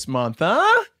Hulu this month,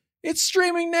 huh? It's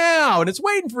streaming now, and it's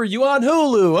waiting for you on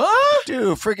Hulu, huh?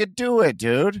 Dude, freaking do it,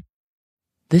 dude.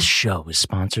 This show is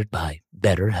sponsored by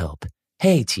BetterHelp.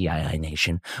 Hey, TII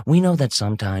Nation, we know that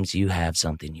sometimes you have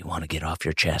something you want to get off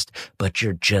your chest, but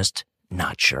you're just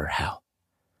not sure how.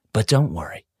 But don't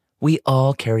worry, we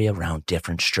all carry around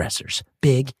different stressors,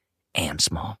 big and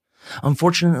small.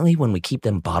 Unfortunately, when we keep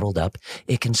them bottled up,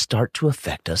 it can start to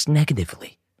affect us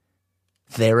negatively.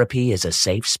 Therapy is a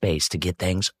safe space to get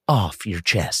things off your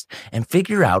chest and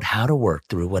figure out how to work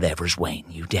through whatever's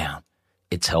weighing you down.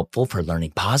 It's helpful for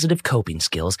learning positive coping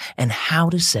skills and how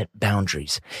to set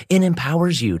boundaries. It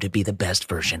empowers you to be the best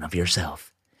version of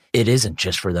yourself. It isn't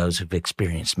just for those who've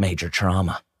experienced major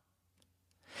trauma.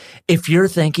 If you're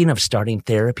thinking of starting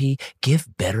therapy, give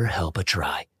BetterHelp a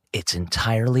try. It's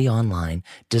entirely online,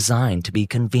 designed to be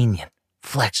convenient,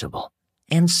 flexible,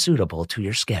 and suitable to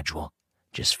your schedule.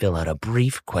 Just fill out a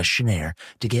brief questionnaire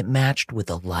to get matched with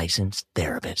a licensed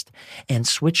therapist and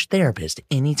switch therapist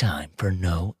anytime for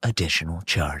no additional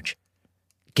charge.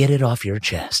 Get it off your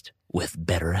chest with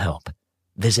BetterHelp.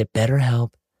 Visit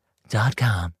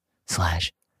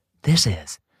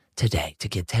BetterHelp.com/thisis today to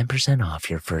get 10% off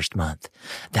your first month.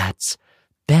 That's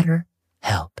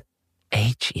BetterHelp,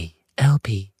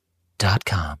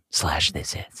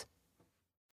 HELP.com/thisis.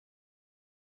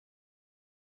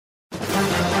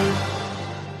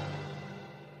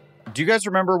 Do you guys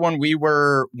remember when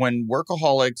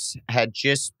Workaholics had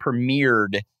just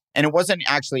premiered, and it wasn't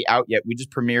actually out yet? We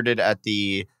just premiered it at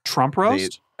the Trump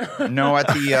roast? No, at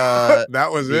the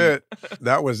that was it.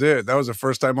 That was it. That was the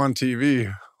first time on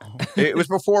TV. It was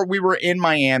before we were in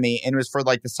Miami, and it was for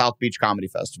like the South Beach Comedy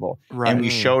Festival. Right. And we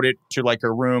showed it to like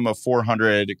a room of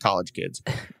 400 college kids.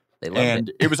 They loved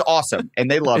it. It was awesome, and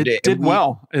they loved it. Did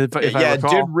well, if I it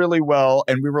recall. did really well,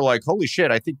 and we were like, "Holy shit!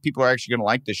 I think people are actually going to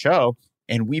like the show."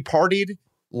 And we partied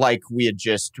like we had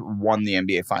just won the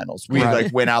NBA Finals. We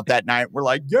like went out that night. We're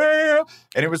like, "Yeah!"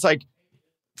 And it was like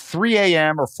 3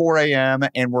 a.m. or 4 a.m.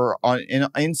 and we're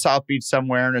in South Beach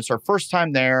somewhere, and it's our first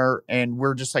time there, and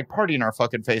we're just like partying our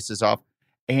fucking faces off.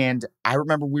 And I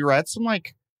remember we were at some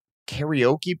like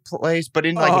karaoke place, but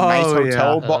in like a nice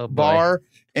hotel bar.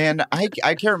 And I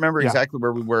can't remember exactly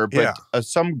where we were, but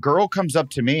some girl comes up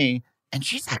to me and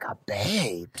she's like a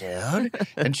babe, dude.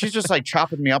 And she's just like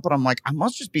chopping me up. And I'm like, I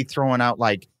must just be throwing out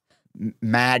like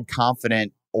mad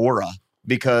confident aura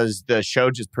because the show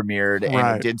just premiered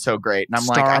and it did so great. And I'm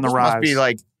like, I just must be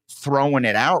like throwing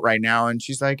it out right now. And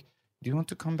she's like, do you want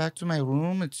to come back to my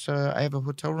room? It's I have a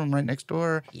hotel room right next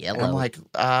door. Yeah, and I'm like,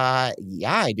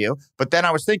 yeah, I do. But then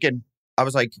I was thinking, I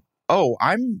was like, oh,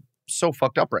 I'm so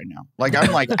fucked up right now. Like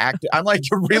I'm like I'm like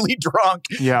really drunk.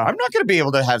 Yeah. I'm not going to be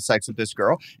able to have sex with this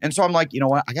girl. And so I'm like, you know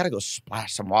what? I got to go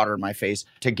splash some water in my face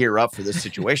to gear up for this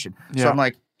situation. So I'm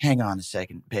like, hang on a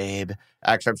second, babe.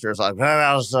 Actually, I'm sure it's like, and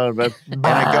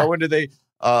I go into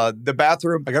The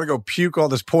bathroom. I gotta go puke all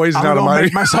this poison I'm out of gonna my.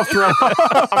 make myself throw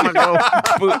up. I'm gonna go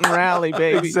boot and rally,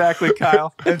 baby. Exactly,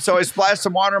 Kyle. And so I splashed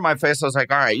some water in my face. I was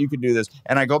like, all right, you can do this.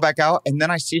 And I go back out, and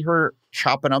then I see her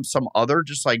chopping up some other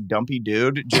just like dumpy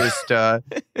dude, just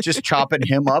chopping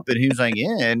him up. And he was like,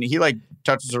 yeah. And he like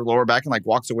touches her lower back and like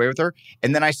walks away with her.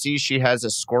 And then I see she has a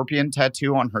scorpion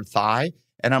tattoo on her thigh.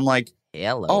 And I'm like,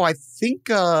 Hello. oh, I think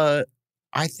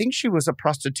she was a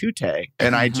prostitute.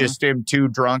 And I just am too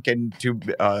drunk and too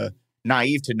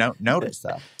naive to notice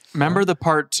that. Remember the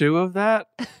part 2 of that?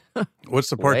 What's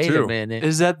the part Wait 2? a minute.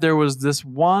 Is that there was this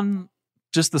one,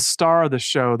 just the star of the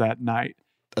show that night.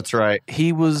 That's right.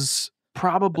 He was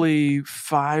probably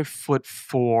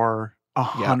 5'4",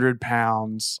 100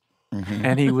 pounds. Mm-hmm.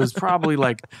 And he was probably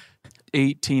like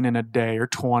 18 in a day or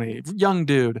 20. Young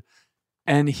dude.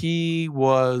 And he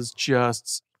was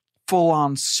just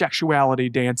full-on sexuality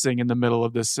dancing in the middle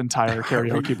of this entire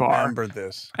karaoke bar. Remember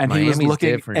this? And he was Miami's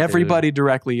looking different, everybody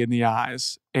directly in the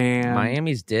eyes. And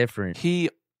Miami's different. he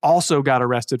also got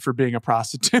arrested for being a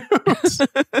prostitute.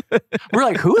 We're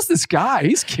like, who's this guy?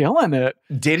 He's killing it.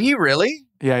 Did he really?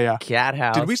 Yeah. Cat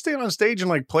house. Did we stay on stage and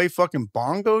like play fucking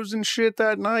bongos and shit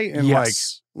that night? And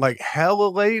Yes. like hella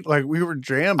late? Like we were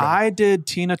jamming. I did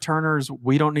Tina Turner's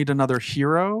We Don't Need Another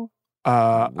Hero.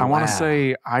 I want to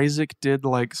say Isaac did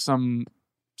like some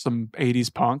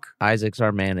 80s punk. Isaac's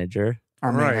our manager.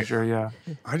 Our Right. manager, yeah.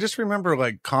 I just remember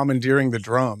like commandeering the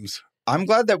drums. I'm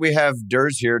glad that we have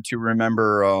Durs here to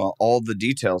remember all the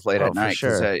details late Oh, at for night.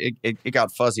 sure. It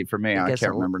got fuzzy for me. It I gets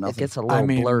can't a- remember It nothing. gets a little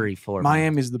blurry for me.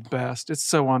 Miami's the best. It's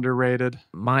so underrated.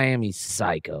 Miami's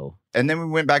psycho. And then we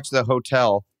went back to the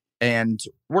hotel, and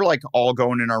we're like all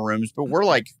going in our rooms, but we're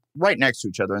like right next to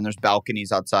each other, and there's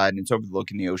balconies outside, and it's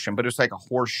overlooking the ocean. But it's like a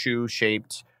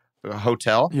horseshoe-shaped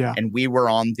hotel, Yeah. and we were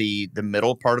on the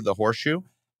middle part of the horseshoe,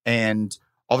 and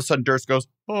all of a sudden Durst goes,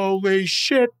 "Holy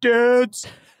shit, dudes!"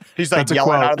 He's like That's a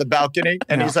yelling quote. out of the balcony,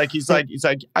 and Yeah. he's like,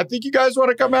 "I think you guys want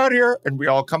to come out here," and we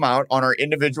all come out on our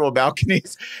individual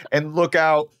balconies and look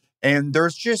out, and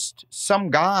there's just some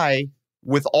guy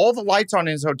with all the lights on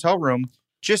in his hotel room,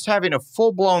 just having a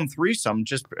full-blown threesome,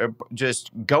 just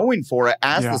going for it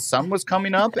as Yeah. the sun was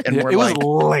coming up, and Yeah, we're it like,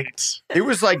 was late. it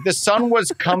was like the sun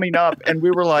was coming up, and we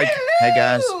were like, "Hey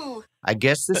guys, I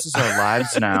guess this is our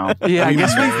lives now." Yeah, I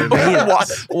guess we've made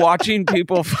it. Watching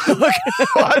people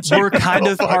We're kind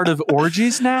of part of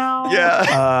orgies now.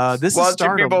 Yeah. This is Watching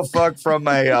stardom. people fuck from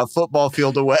a football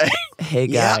field away. Hey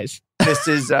Yeah. guys.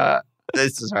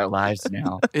 This is our lives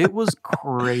now. It was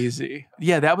crazy.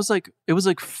 Yeah, it was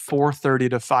like 4:30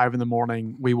 to 5 in the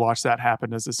morning. We watched that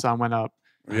happen as the sun went up.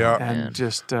 Yeah. And man.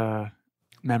 just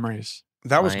memories.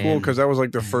 That was cool Miami. because that was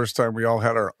like the first time we all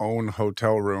had our own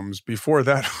hotel rooms. Before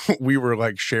that, we were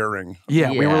like sharing. Yeah,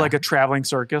 we were Yeah. like a traveling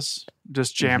circus,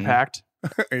 just jam packed.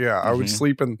 Yeah, I would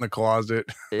sleep in the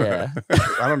closet. Yeah,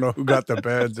 I don't know who got the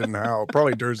beds and how.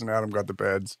 Probably Durs and Adam got the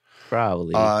beds.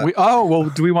 probably.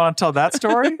 Do we want to tell that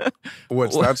story?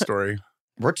 What's that story?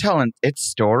 We're telling it's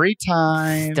story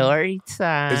time. Story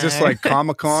time. Is this like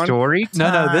Comic-Con? Story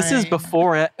time. No, this is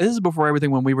before everything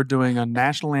when we were doing a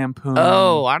National Lampoon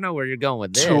Oh, I know where you're going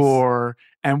with this. tour,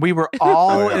 and we were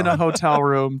all Oh, yeah. in a hotel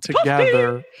room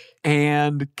together,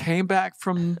 and came back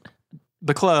from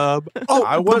the club. Oh,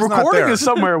 I was the not recording there. is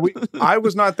somewhere. I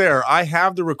was not there. I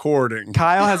have the recording.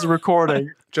 Kyle has a recording.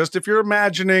 Just if you're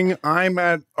imagining, I'm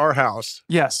at our house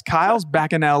Yes, Kyle's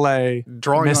back in LA,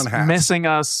 drawing on hats. missing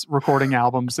us recording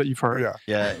albums that you've heard. Yeah.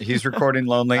 Yeah, he's recording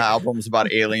lonely albums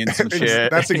about aliens and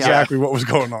shit. That's exactly what was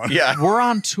going on. Yeah. We're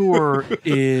on tour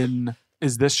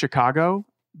is this Chicago?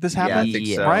 This Yeah, I happened? think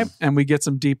Yeah. so. Right? And we get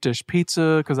some deep dish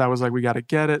pizza because I was like, we got to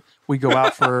get it. We go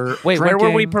out for Wait, where were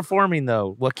we drinking. performing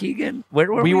though? Waukegan? Where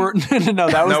were we? We were no,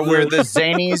 that was No, we're the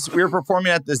Zanies. We were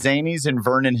performing at the Zanies in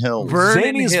Vernon Hills.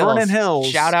 Zanies, Vernon Hills.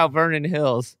 Shout out Vernon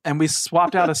Hills. And we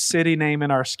swapped out a city name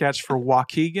in our sketch for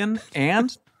Waukegan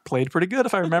and played pretty good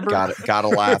if I remember. Gotta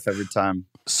laugh every time.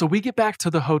 So we get back to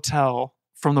the hotel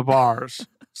from the bars,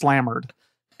 slammered,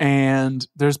 and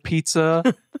there's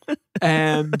pizza,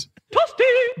 and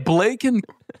Blake and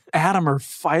Adam are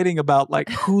fighting about like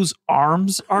whose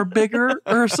arms are bigger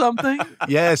or something.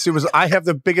 Yes, it was. I have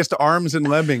the biggest arms and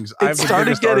lemmings. I It have the started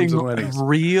biggest arms getting and lemmings.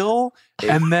 real,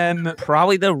 and then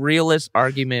Probably the realest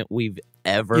argument we've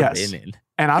ever Yes. been in.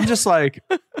 and I'm just like,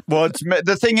 Well,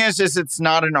 the thing is it's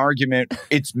not an argument.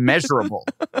 It's measurable.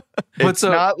 It's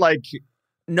so- not like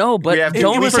No, but We have to it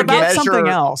don't was we about measure- something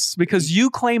else because you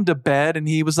claimed a bed and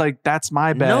he was like, "That's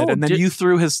my bed," No, and then dude. you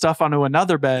threw his stuff onto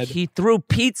another bed. He threw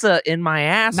pizza in my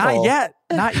asshole. Not yet.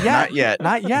 Not yet. Not yet.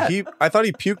 Not yet. I thought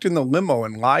he puked in the limo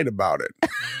and lied about it.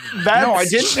 No, I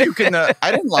didn't puke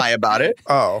I didn't lie about it.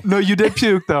 Oh. No, you did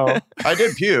puke though. I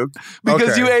did puke. Because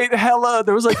Okay. you ate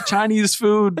there was like Chinese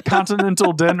food,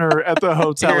 continental dinner at the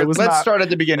hotel. Here, It was let's not, start at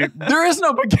the beginning. There is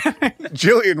no beginning.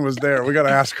 Jillian was there. We got to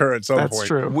ask her at some That's point.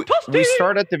 true. We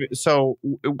start at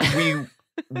we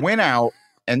went out,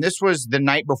 and this was the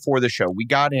night before the show. We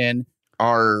got in.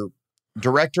 Our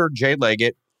director, Jay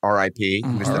Leggett, R.I.P.,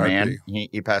 he was the man.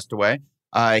 He passed away.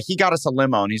 He got us a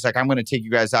limo, and he's like, I'm going to take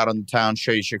you guys out on the town,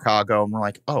 show you Chicago. And we're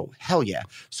like, oh, hell yeah.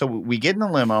 So we get in the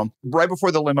limo. Right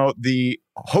before the limo, the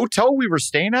hotel we were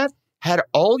staying at had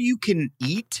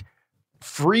all-you-can-eat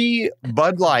free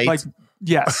Bud Light. Like,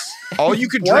 yes. All you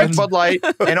could drink Bud Light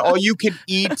and all you could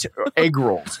eat egg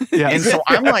rolls. Yes. And so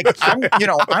I'm like, I'm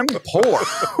poor.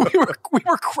 we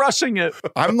were crushing it.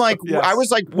 I'm like, Yes. I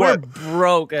was like, We're what?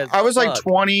 broke as I was like fuck.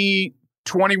 20,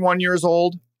 21 years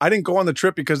old. I didn't go on the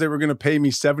trip because they were going to pay me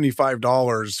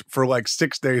 $75 for like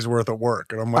 6 days worth of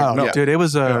work. And I'm like, Oh, no. dude, it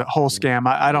was a whole scam.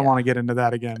 I don't want to get into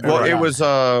that again. Well, Right. it was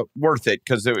worth it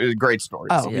because it was a great story.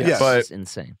 Oh, Yeah, Yes. But it's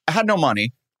insane. I had no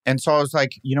money. And so I was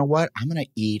like, you know what? I'm going to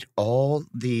eat all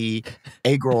the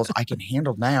egg rolls I can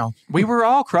handle now. We were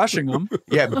all crushing them.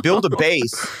 Yeah, build a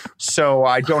base so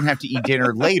I don't have to eat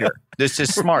dinner later. This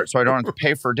is smart, so I don't have to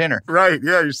pay for dinner. Right.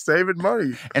 Yeah. You're saving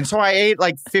money. And so I ate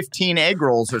like 15 egg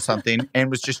rolls or something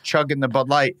and was just chugging the Bud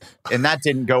Light. And that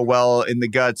didn't go well in the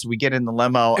guts. We get in the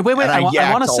limo. Wait. and I want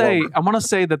yacked to all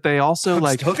say, over. that they also I'm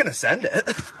like still gonna send it.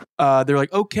 they're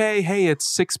like, okay, hey, it's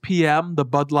 6 p.m. The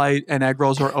Bud Light and egg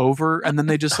rolls are over, and then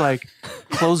they just like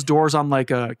close doors on like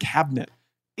a cabinet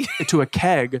to a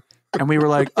keg. And we were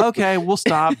like, okay, we'll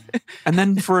stop. And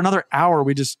then for another hour,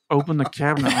 we just opened the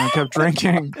cabinet and we kept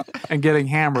drinking and getting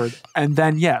hammered. And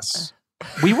then, yes,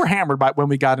 we were hammered by when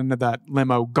we got into that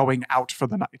limo going out for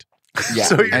the night. Yeah.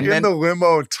 So you're and in then, the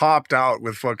limo topped out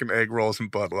with fucking egg rolls and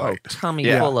Bud Oh, Light. tummy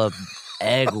Yeah. full of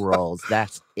egg rolls.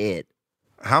 That's it.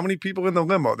 How many people in the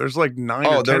limo? There's like 9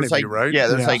 oh, or 10 there's of like, you, right? yeah,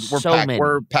 there's Yeah. like, So many.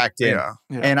 we're packed in. Yeah.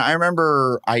 Yeah. And I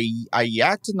remember I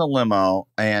yacked in the limo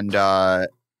and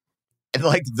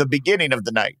like the beginning of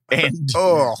the night. And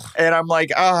Oh. and I'm like,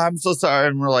 oh, I'm so sorry.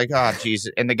 And we're like, oh,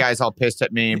 Jesus. And the guy's all pissed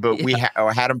at me, but we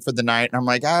had him for the night. And I'm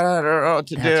like, I don't know what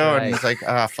to do. That's right. And he's like,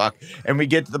 oh, fuck. And we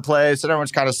get to the place and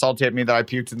everyone's kind of salty at me that I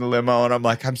puked in the limo. And I'm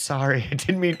like, I'm sorry. I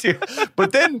didn't mean to.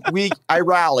 But then I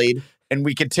rallied and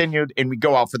we continued and we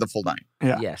go out for the full night.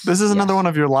 Yeah. Yes. This is another one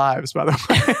of your lives, by the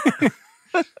way.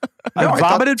 I I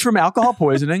vomited from alcohol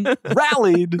poisoning,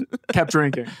 rallied, kept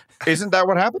drinking. Isn't that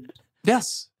what happened?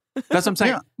 Yes. That's what I'm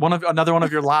saying. Yeah. Another one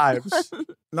of your lives.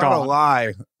 Not a Gone.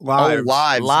 lie. Oh, Lives.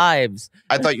 lives. Lives.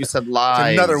 I thought you said It's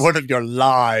lies. another one of your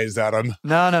lies, Adam.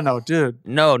 No, dude.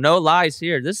 No lies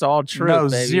here. This is all true. No,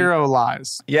 baby. 0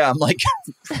 lies. Yeah, I'm like,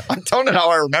 I'm telling it how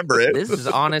I remember it. This is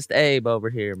honest Abe over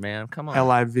here, man. Come on.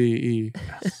 LIVE.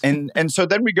 And so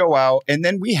then we go out, and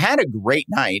then we had a great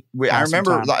night. I Awesome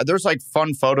remember time. there's like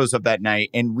fun photos of that night,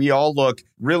 and we all look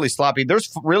really sloppy.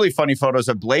 There's really funny photos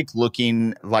of Blake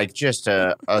looking like just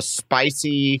a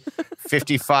spicy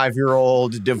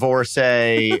 55-year-old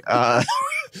divorcee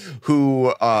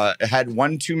who had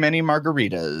one too many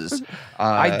margaritas.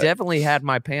 I definitely had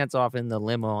my pants off in the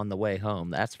limo on the way home.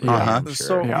 That's for Uh-huh. damn sure.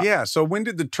 So Yeah. so when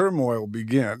did the turmoil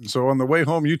begin? So on the way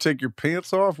home, you take your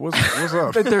pants off? What's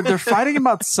up? But they're fighting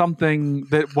about something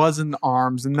that wasn't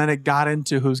arms, and then it got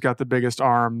into who's got the biggest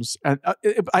arms. And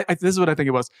this is what I think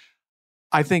it was.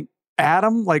 I think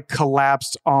Adam like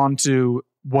collapsed onto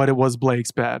what it was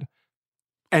Blake's bed.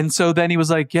 And so then he was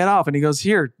like, get off. And he goes,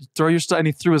 here, throw your stuff. And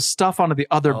he threw his stuff onto the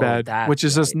other Oh, bed, that's which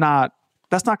is just right.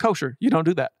 that's not kosher. You don't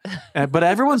do that. But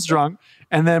everyone's drunk.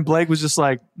 And then Blake was just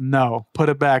like, no, put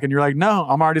it back. And you're like, no,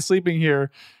 I'm already sleeping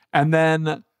here. And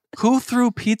then who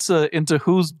threw pizza into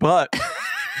whose butt?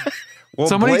 Well,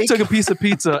 Somebody Blake- took a piece of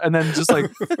pizza and then just like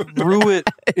threw it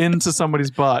into somebody's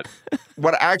butt.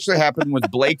 What actually happened was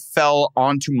Blake fell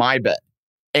onto my bed,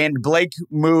 and Blake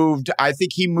moved. I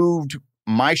think he moved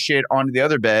my shit onto the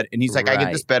other bed, and he's like, I get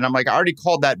Right. this bed. And I'm like, I already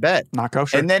called that bed. Not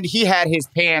kosher. And then he had his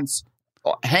pants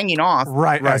hanging off.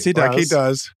 right, as he does. Like he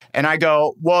does. And I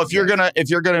go, well, if you're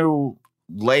gonna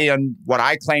lay on what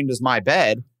I claimed as my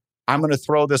bed, I'm gonna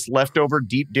throw this leftover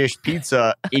deep dish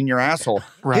pizza in your asshole.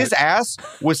 Right. His ass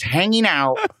was hanging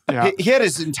out. Yeah. He had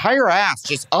his entire ass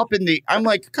just up in the. I'm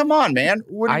like, come on, man.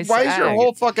 Why is your sag.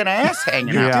 whole fucking ass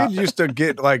hanging You out? Yeah. did used to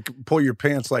get pull your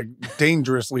pants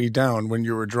dangerously down when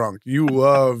you were drunk. You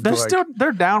loved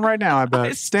They're down right now, I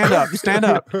bet. Stand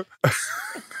up.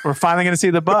 We're finally going to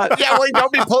see the butt. Yeah, well,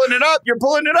 don't be pulling it up. You're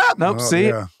pulling it up. Nope, Oh, see?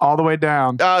 yeah. All the way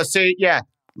down. See, yeah.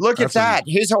 Look at that.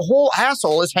 His whole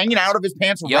asshole is hanging out of his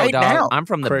pants right dog, now. I'm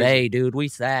from the Bay, dude. We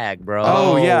sag, bro.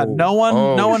 Oh, yeah. No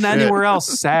one shit. anywhere else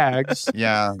sags.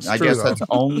 Yeah, I true, guess though. that's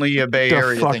only a Bay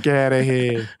Area The thing. fuck out of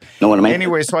here. Know what I mean?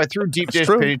 Anyway, so I threw deep dish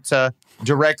true. pizza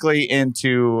directly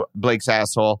into Blake's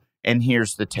asshole, and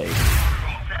here's the tape. Yo,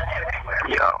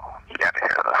 you gotta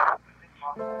hear that.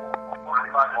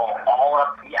 All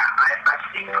up, yeah, I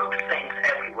see poop stains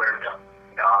everywhere,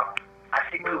 dog. I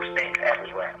see poop stains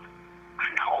everywhere.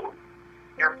 I know.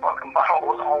 Your fucking butthole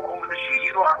was all over the sheet.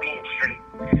 You are being straight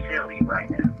silly right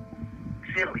now.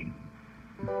 Silly.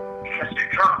 Because you're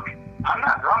drunk. I'm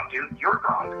not drunk, dude. You're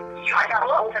drunk. I got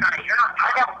low tonight. You're not.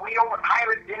 I got way over. I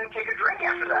didn't take a drink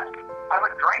after that. I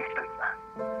haven't drank since then.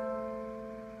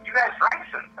 You guys drank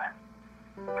since then.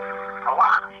 A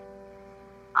lot.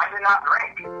 I did not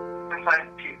drink since I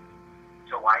puked.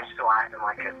 So why are you still acting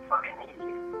like a fucking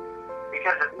idiot?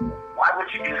 Because why would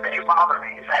you do that? You bother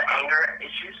me. Is that anger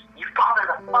issues? You bother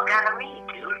the fuck out of me,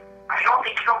 dude. I don't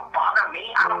think you don't bother me.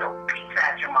 I don't know pizza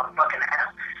at your motherfucking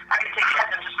ass. I can take that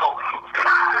and just go,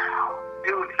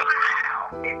 dude.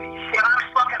 If I'm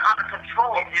fucking out of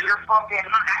control, if you're fucking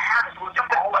ass was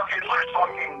all up in my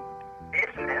fucking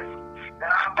business, then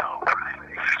I'm no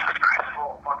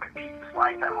whole fucking pizza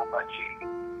slice out of my butt cheek.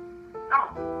 No.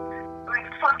 Like,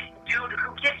 fucking dude,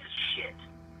 who gives a shit?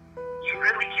 You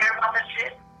really care about that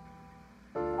shit?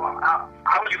 Well,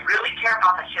 you really care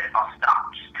about that shit? I'll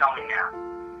stop. Just tell me now.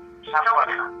 Just tell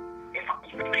me now.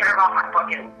 If you care about my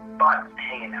fucking butt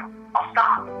hanging out, I'll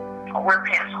stop. I'll wear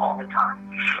pants all the time.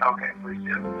 Okay, please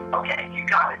do. Okay, you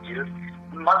got it, dude.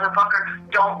 Motherfucker,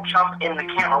 don't jump in the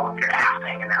camera with your ass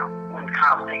hanging out when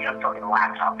Kyle's taking a fucking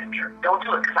laptop picture. Don't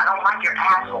do it, because I don't like your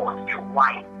asshole. It's too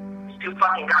white. It's too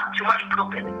fucking got too much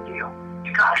poop in it, dude.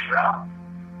 You got it, bro.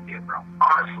 Dude, bro.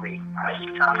 Honestly,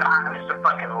 Mr. Tough Guy, Mr.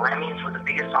 fucking Lemmings with the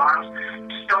biggest arms,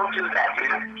 just don't do that,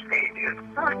 dude. Hey, dude.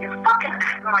 You're fucking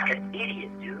acting like an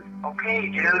idiot, dude.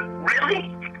 Okay, dude.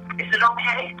 Really? Is it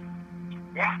okay?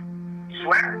 Yeah. You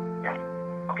swear?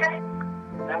 Yeah. Okay.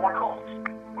 Then we're cool.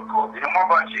 We're cool. No more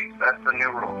butt cheeks. That's the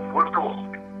new rule. We're cool.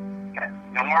 Okay.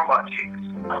 No more butt cheeks.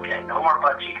 Okay. No more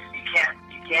butt cheeks.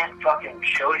 You can't fucking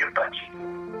show your butt cheeks.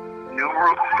 New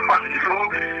rule.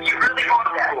 You really want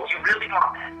that? You really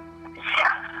want that?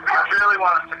 Yeah. I really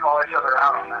want us to call each other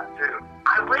out on that too.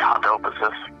 I will. How dope is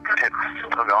this?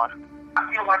 Still going?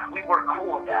 I feel like we were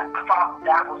cool with that. I thought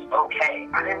that was okay.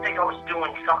 I didn't think I was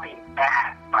doing something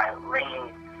bad by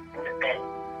laying in the bed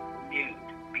nude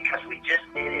because we just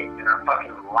did it in our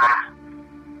fucking last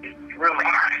room.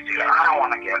 Dude, I don't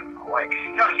want to get like.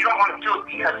 No, you don't want to do it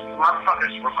because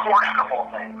motherfuckers recording the whole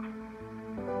thing.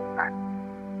 Right.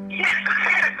 Yeah.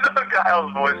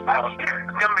 Kyle's voice.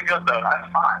 It's gonna be good though.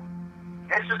 That's fine.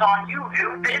 This is on you,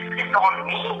 dude. This is on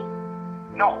me.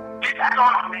 No, this is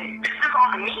on me. This is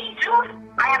on me, dude.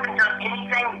 I haven't done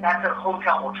anything that the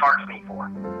hotel will charge me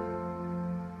for.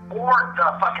 Or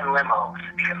the fucking limo.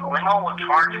 Because the limo will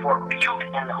charge for puke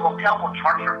and the hotel will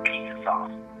charge for pizza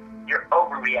sauce. You're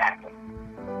overreacting.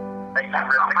 That's not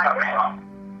really my bed.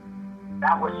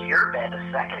 That was your bed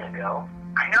a second ago.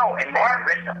 I know, and then I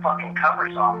ripped the fucking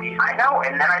covers off these. I know,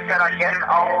 and then I said, I guess,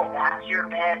 oh, that's your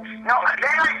bed. No,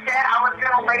 then I said I was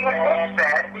going to lay in this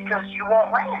bed because you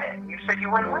won't lay in it. You said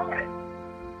you wouldn't lay in it.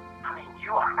 I mean,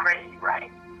 you are crazy, right?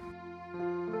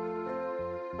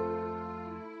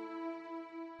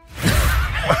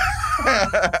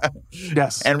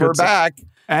 Yes. And we're back.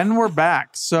 And we're back.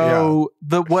 So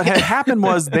what had happened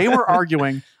was they were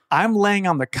arguing. I'm laying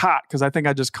on the cot because I think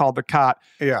I just called the cot.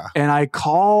 Yeah. And I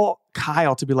call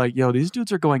Kyle to be like, yo, these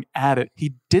dudes are going at it.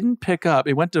 He didn't pick up.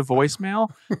 It went to voicemail.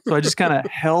 So I just kind of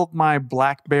held my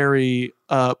BlackBerry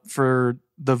up for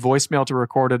the voicemail to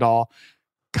record it all.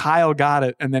 Kyle got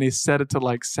it, and then he set it to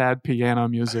like sad piano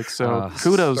music. So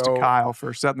kudos to Kyle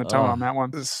for setting the tone on that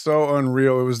one. It's so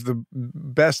unreal. It was the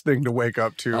best thing to wake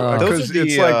up to. Those Because are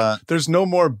it's like, there's no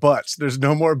more butts. There's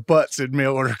no more butts in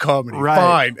mail order comedy. Right.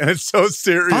 Fine. And it's so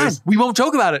serious. Fine. We won't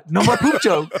joke about it. No more poop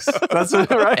jokes. That's it,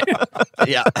 right?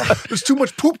 Yeah. There's too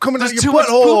much poop coming out of There's your too much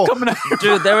butthole. poop coming out.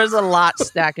 Dude, there was a lot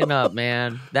stacking up,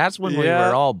 man. That's when we Yeah.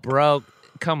 were all broke.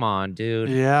 Come on, dude.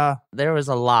 Yeah. There was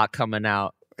a lot coming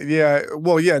out. Yeah.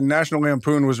 Well, yeah. National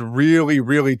Lampoon was really,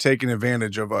 really taking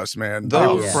advantage of us, man.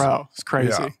 Those- Bro, it's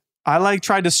crazy. Yeah. I like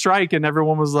tried to strike and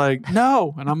everyone was like,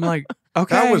 no. And I'm like,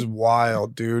 okay. That was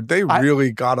wild, dude. They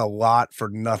really got a lot for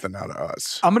nothing out of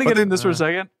us. I'm going to But get into this for a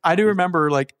second. I do remember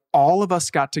like all of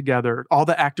us got together, all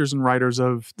the actors and writers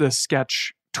of the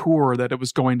sketch tour that it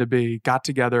was going to be got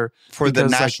together For the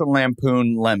because, like, National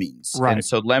Lampoon Lemmings. Right. And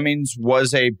so Lemmings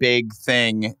was a big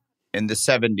thing in the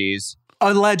 70s.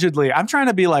 Allegedly. I'm trying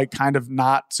to be like kind of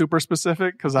not super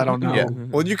specific because I don't know. Yeah.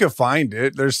 Well, you can find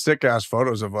it. There's sick ass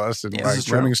photos of us and like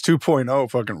Lemmings 2.0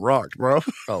 fucking rocked, bro.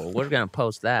 Oh, we're gonna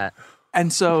post that.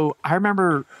 And so I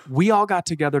remember we all got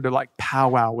together to like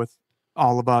powwow with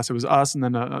all of us. It was us and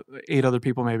then 8 other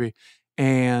people maybe.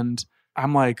 And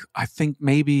I'm like, I think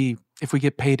maybe if we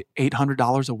get paid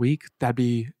 $800 a week, that'd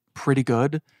be pretty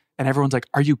good. And everyone's like,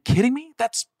 are you kidding me?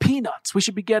 That's peanuts. We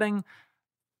should be getting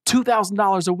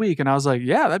 $2,000 a week. And I was like,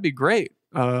 yeah, that'd be great.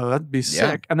 That'd be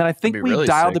sick. And then I think we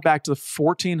dialed it back to the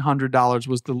 $1,400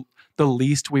 was the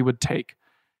least we would take.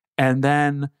 And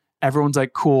then everyone's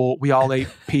like, cool. We all ate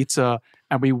pizza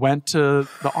and we went to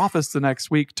the office the next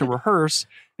week to rehearse.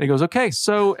 And he goes, okay,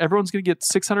 so everyone's going to get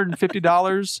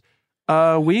 $650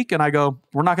 a week. And I go,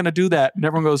 we're not going to do that. And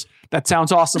everyone goes, that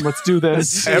sounds awesome. Let's do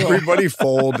this. Everybody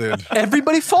folded.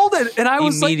 Everybody folded. And I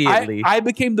was immediately. I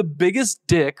became the biggest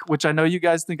dick, which I know you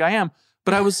guys think I am.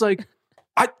 But I was like,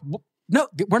 no,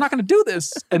 we're not going to do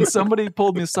this. And somebody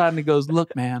pulled me aside and he goes,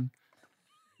 look, man,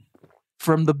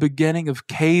 from the beginning of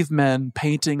cavemen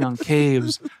painting on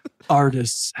caves,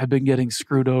 artists have been getting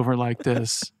screwed over like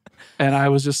this. And I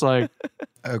was just like,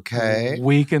 okay,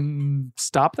 we can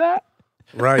stop that.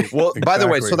 Right. Well, by the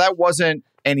way, so that wasn't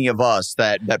any of us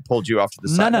that pulled you off to the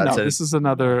side. No. This is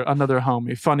another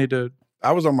homie. Funny to.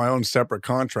 I was on my own separate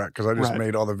contract because I just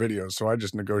made all the videos, so I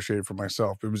just negotiated for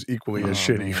myself. It was equally as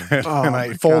shitty, and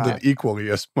I folded equally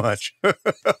as much.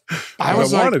 I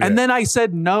was like, and then I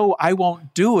said no, I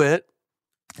won't do it,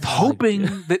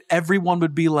 hoping that everyone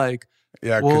would be like,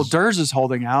 well, Durs is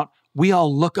holding out. We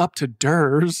all look up to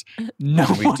Durs. No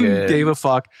one gave a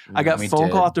fuck. I got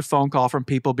phone call after phone call from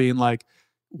people being like,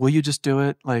 will you just do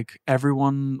it? Like,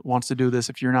 everyone wants to do this.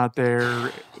 If you're not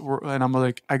there. And I'm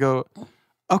like, I go,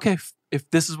 okay, if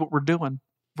this is what we're doing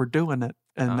it.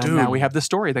 And then now we have this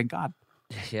story, thank God.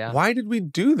 Yeah. Why did we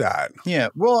do that? Yeah.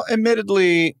 Well,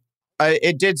 admittedly,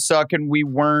 it did suck and we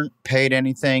weren't paid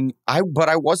anything. But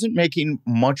I wasn't making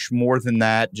much more than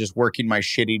that, just working my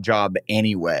shitty job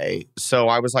anyway. So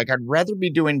I was like, I'd rather be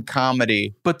doing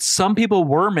comedy. But some people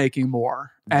were making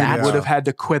more and would have had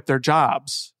to quit their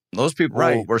jobs. Those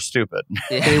people were stupid.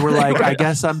 They were like, I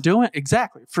guess I'm doing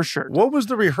exactly for sure. What was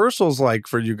the rehearsals like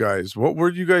for you guys? What were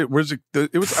you guys? Was it?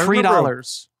 It was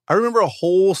 $3. I remember a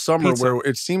whole summer where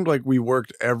it seemed like we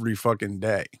worked every fucking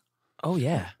day. Oh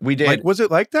yeah, we did. Like, was it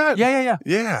like that? Yeah.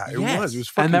 Yeah, it was. It was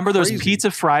fucking I remember crazy. those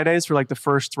Pizza Fridays for like the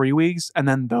first 3 weeks, and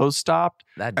then those stopped.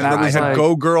 And then they had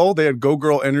Go Girl. They had Go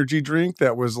Girl energy drink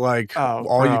that was like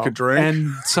all you could drink,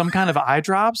 and some kind of eye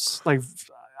drops. Like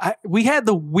we had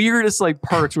the weirdest like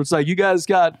perks, where it's like you guys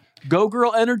got Go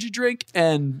Girl energy drink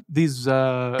and these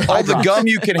all the gum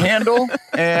you can handle,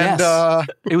 and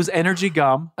it was energy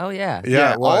gum. Oh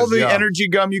yeah, all the energy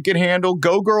gum you can handle.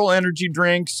 Go Girl energy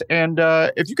drinks, and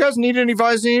if you guys need any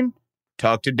Visine,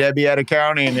 talk to Debbie at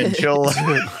accounting, and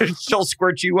she'll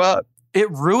squirt you up.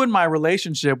 It ruined my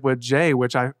relationship with Jay,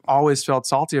 which I always felt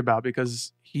salty about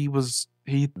because he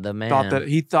the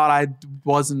man. thought I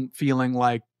wasn't feeling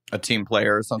like a team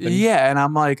player or something. Yeah, and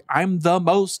I'm like, I'm the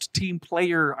most team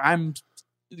player. I'm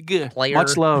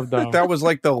much love though. That was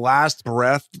like the last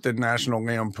breath that National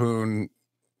Lampoon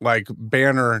like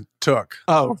banner took.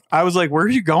 Oh, I was like, where are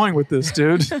you going with this,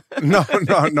 dude? No.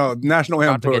 National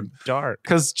Lampoon. Dark.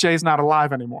 Because Jay's not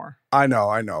alive anymore. I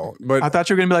know. But I thought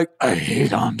you were gonna be like, I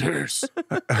hate Anders.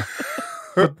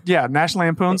 But yeah, National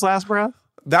Lampoon's last breath.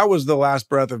 That was the last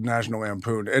breath of National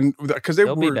Lampoon, and because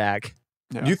they'll be back.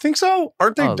 Yeah. You think so?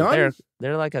 Aren't they done?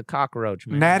 They're like a cockroach,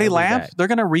 man. Natty Lamp? They're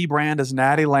going to rebrand as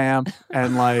Natty Lamp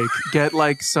and like get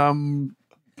like some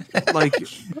like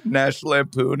National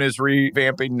Lampoon is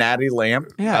revamping Natty Lamp.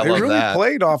 Yeah, I they love really that.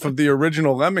 played off of the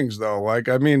original Lemmings though. Like,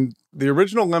 I mean, the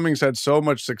original Lemmings had so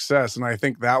much success, and I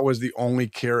think that was the only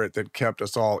carrot that kept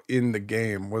us all in the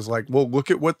game. Was like, well,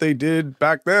 look at what they did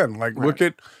back then. Like, look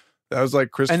at that was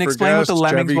like Christopher and explain Guest, what the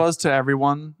Lemmings Chevy. was to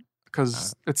everyone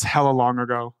because it's hella long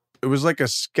ago. It was like a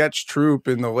sketch troupe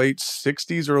in the late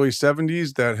 60s, early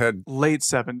 70s that had... Late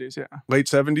 70s, yeah. Late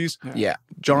 70s? Yeah.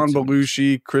 John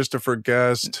Belushi, Christopher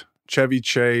Guest, Chevy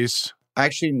Chase.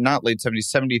 Actually, not late 70s,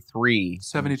 73.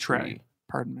 73.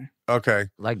 Pardon me. Okay.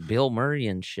 Like Bill Murray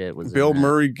and shit. Bill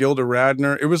Murray, Gilda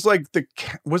Radner. It was like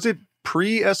was it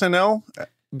pre-SNL?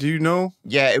 Do you know?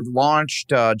 Yeah, it launched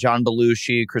John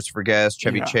Belushi, Christopher Guest,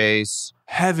 Chevy Chase.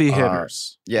 Heavy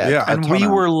hitters. Yeah. And we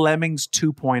were Lemmings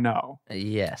 2.0.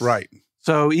 Yes. Right.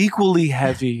 So equally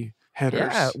heavy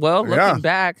hitters. Yeah. Well, looking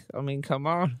back, I mean, come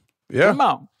on. Yeah.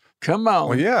 Come on.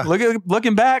 Well, yeah.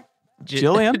 Looking back,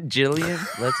 Jillian.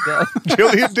 Let's go.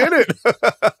 Jillian did it.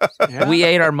 Yeah. We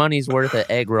ate our money's worth of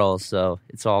egg rolls, so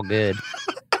it's all good.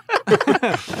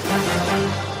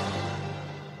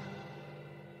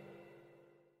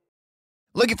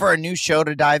 Looking for a new show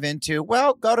to dive into?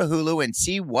 Well, go to Hulu and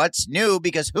see what's new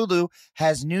because Hulu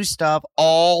has new stuff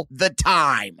all the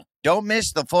time. Don't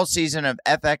miss the full season of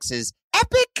FX's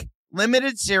epic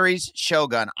limited series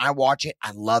Shogun. I watch it.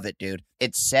 I love it, dude.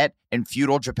 It's set in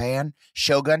feudal Japan.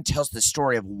 Shogun tells the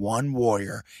story of one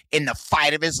warrior in the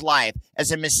fight of his life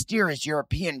as a mysterious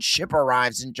European ship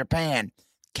arrives in Japan.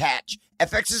 Catch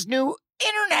FX's new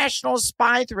international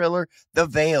spy thriller, The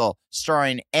Veil,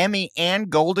 starring Emmy and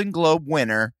Golden Globe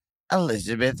winner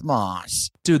Elizabeth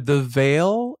Moss. Dude, The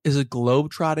Veil is a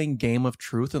globe-trotting game of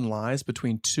truth and lies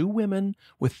between two women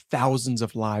with thousands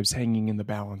of lives hanging in the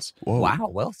balance. Whoa.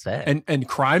 Wow, well said. And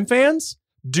crime fans,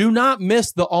 do not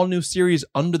miss the all-new series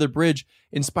Under the Bridge,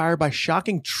 inspired by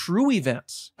shocking true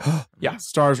events. Yeah,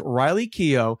 stars Riley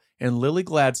Keough and Lily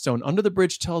Gladstone. Under the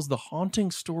Bridge tells the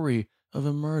haunting story of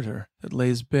a murder that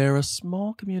lays bare a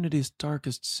small community's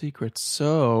darkest secrets.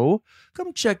 So,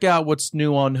 come check out what's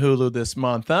new on Hulu this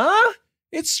month, huh?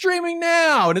 It's streaming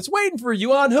now, and it's waiting for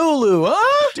you on Hulu,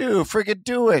 huh? Dude, freaking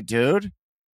do it, dude.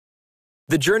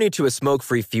 The journey to a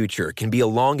smoke-free future can be a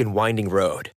long and winding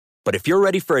road. But if you're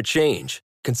ready for a change,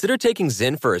 consider taking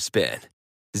Zyn for a spin.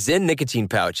 Zyn nicotine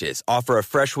pouches offer a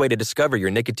fresh way to discover your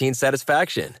nicotine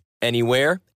satisfaction.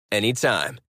 Anywhere,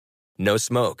 anytime. No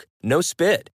smoke, no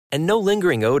spit, and no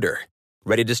lingering odor.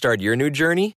 Ready to start your new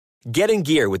journey? Get in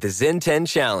gear with the Zyn 10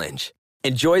 Challenge.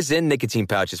 Enjoy Zyn nicotine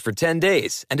pouches for 10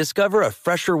 days and discover a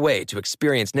fresher way to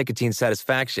experience nicotine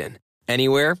satisfaction.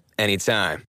 Anywhere,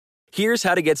 anytime. Here's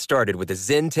how to get started with the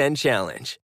Zyn 10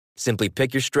 Challenge. Simply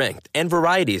pick your strength and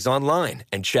varieties online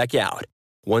and check out.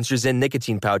 Once your Zyn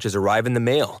nicotine pouches arrive in the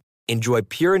mail, enjoy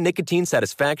pure nicotine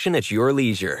satisfaction at your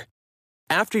leisure.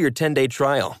 After your 10-day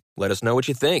trial, let us know what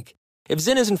you think. If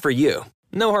Zyn isn't for you,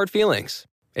 no hard feelings.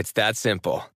 It's that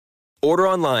simple. Order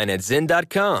online at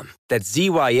Zyn.com. That's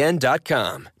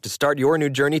ZYN.com to start your new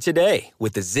journey today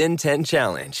with the Zyn 10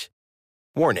 Challenge.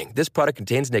 Warning, this product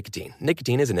contains nicotine.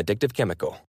 Nicotine is an addictive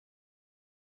chemical.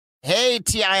 Hey,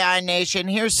 TII Nation,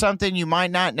 here's something you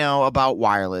might not know about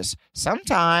wireless.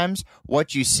 Sometimes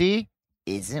what you see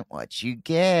isn't what you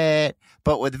get.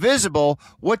 But with Visible,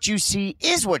 what you see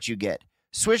is what you get.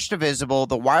 Switch to Visible,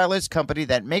 the wireless company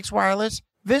that makes wireless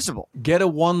visible. Get a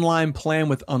one-line plan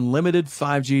with unlimited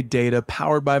 5G data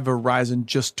powered by Verizon,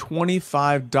 just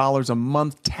 $25 a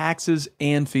month, taxes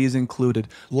and fees included.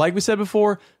 Like we said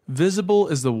before, Visible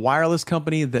is the wireless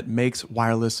company that makes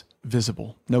wireless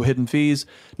visible. No hidden fees.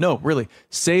 No, really.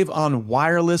 Save on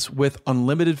wireless with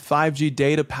unlimited 5G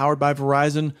data powered by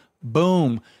Verizon.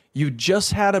 Boom. You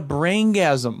just had a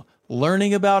braingasm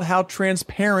learning about how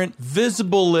transparent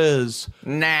Visible is.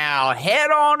 Now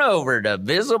head on over to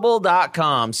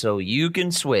Visible.com so you can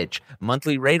switch.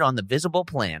 Monthly rate on the Visible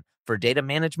plan. For data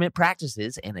management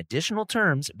practices and additional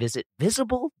terms, visit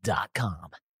Visible.com.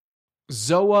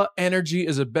 Zoa Energy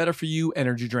is a better-for-you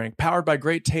energy drink powered by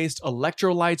great taste,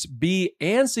 electrolytes, B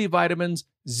and C vitamins,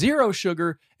 zero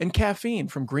sugar, and caffeine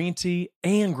from green tea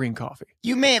and green coffee.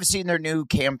 You may have seen their new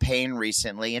campaign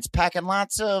recently. It's packing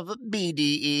lots of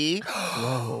BDE.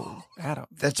 Whoa, Adam.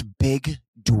 That's big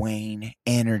Dwayne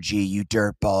energy, you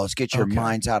dirtballs. Get your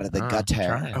minds out of the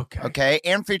gutter. Okay.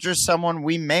 And features someone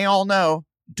we may all know,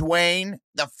 Dwayne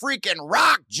the freaking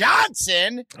Rock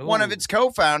Johnson, one of its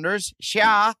co-founders.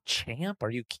 Champ, are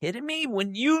you kidding me?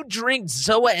 When you drink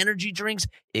Zoa energy drinks,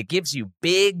 it gives you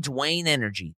big Dwayne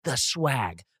energy, the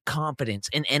swag, confidence,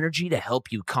 and energy to help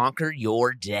you conquer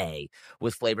your day.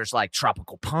 With flavors like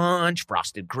Tropical Punch,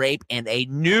 Frosted Grape, and a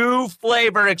new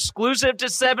flavor exclusive to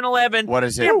 7-Eleven. What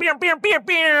is it?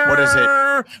 What is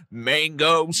it?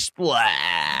 Mango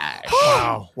Splash.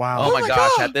 Wow. Oh my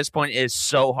gosh, at this point, it is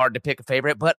so hard to pick a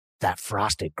favorite, but that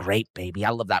Frosted Grape, baby.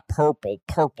 I love that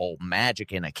purple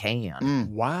magic in a can.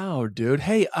 Wow, dude.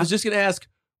 Hey, I was just going to ask,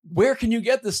 where can you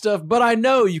get this stuff? But I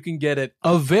know you can get it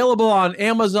available on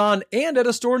Amazon and at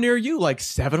a store near you like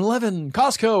 7-Eleven,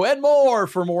 Costco, and more.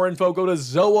 For more info, go to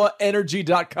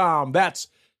ZoaEnergy.com. That's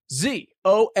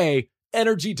ZOA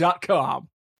Energy.com.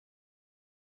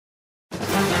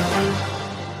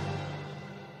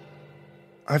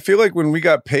 I feel like when we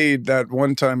got paid that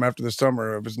one time after the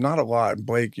summer, it was not a lot.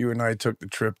 Blake, you and I took the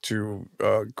trip to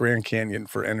Grand Canyon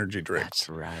for energy drinks. That's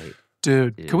right.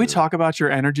 Dude, can we talk about your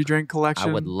energy drink collection?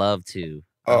 I would love to.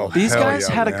 Oh, these guys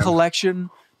yeah, had man. a collection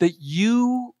that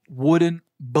you wouldn't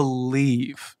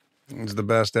believe. It's the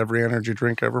best every energy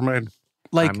drink ever made.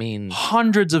 Like,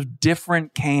 hundreds of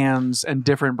different cans and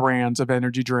different brands of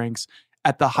energy drinks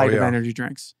at the height of energy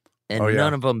drinks. And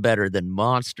none of them better than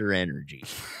Monster Energy.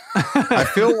 I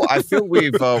feel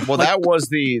we've that was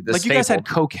the like staple. you guys had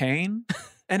cocaine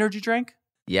energy drink.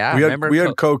 Yeah, we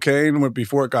had cocaine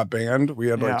before it got banned. We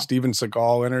had like Steven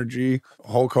Seagal energy,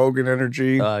 Hulk Hogan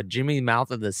energy, Jimmy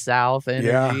Mouth of the South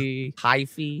energy,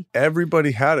 hyphy.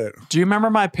 Everybody had it. Do you remember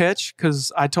my pitch?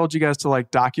 Because I told you guys to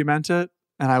like document it,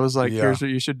 and I was like, "Here's what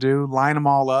you should do: line them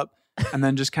all up, and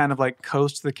then just kind of like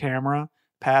coast the camera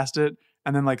past it,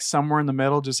 and then like somewhere in the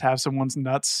middle, just have someone's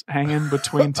nuts hanging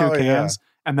between two cans,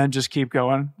 and then just keep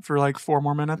going for like 4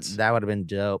 more minutes." That would have been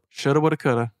dope. Shoulda, woulda,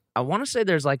 coulda. I want to say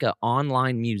there's like an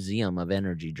online museum of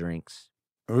energy drinks.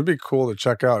 It would be cool to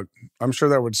check out. I'm sure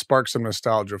that would spark some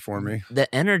nostalgia for me.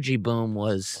 The energy boom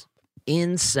was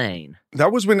insane.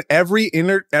 That was when every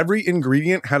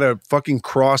ingredient had a fucking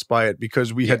cross by it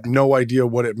because we had no idea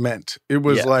what it meant. It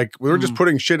was like we were just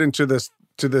putting shit into this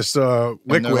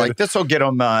liquid. Like, this will get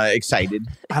them excited.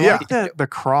 I like that the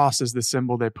cross is the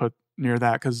symbol they put near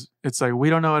that because it's like we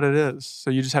don't know what it is,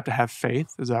 so you just have to have faith.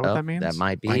 Is that what that means? That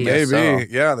might be. Maybe. So.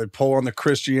 Yeah, they pull on the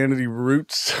Christianity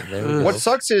roots. What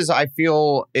sucks is I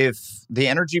feel if the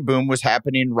energy boom was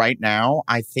happening right now,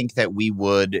 I think that we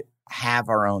would have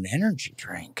our own energy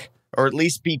drink, or at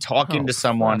least be talking to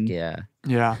someone.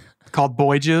 Yeah, called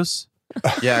boy juice.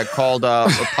 Yeah, called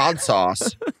pod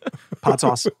sauce. Pod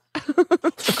sauce.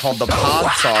 Called the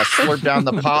pod sauce. Slurp down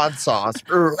the pod sauce.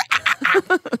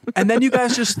 And then you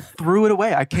guys just threw it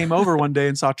away. I came over one day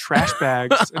and saw trash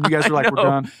bags, and you guys were like, "We're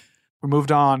done. We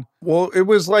moved on." Well, it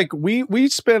was like we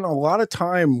spent a lot of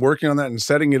time working on that and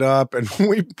setting it up, and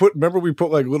we put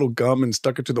like little gum and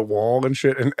stuck it to the wall and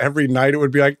shit. And every night it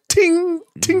would be like ting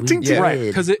ting ting ting. Right,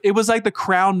 because it was like the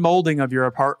crown molding of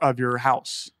your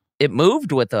house. It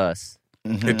moved with us.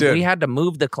 Mm-hmm. It did. We had to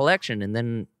move the collection, and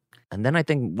then I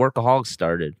think Workaholics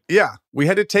started. Yeah, we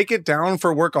had to take it down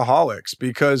for Workaholics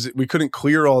because we couldn't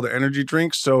clear all the energy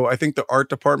drinks. So I think the art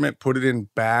department put it in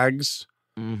bags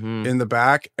in the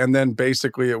back, and then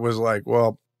basically it was like,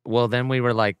 well, then we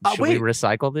were like, should we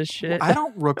recycle this shit? I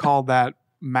don't recall that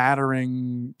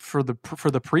mattering for the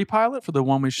pre-pilot for the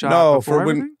one we shot. No, for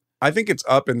when I think it's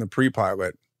up in the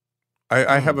pre-pilot.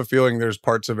 I have a feeling there's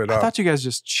parts of it up. I thought you guys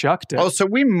just chucked it. Oh, so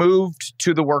we moved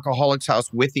to the Workaholics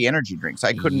house with the energy drinks.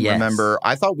 I couldn't remember.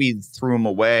 I thought we threw them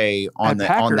away on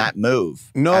that move.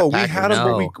 No, we had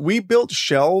them, but we built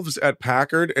shelves at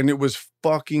Packard, and it was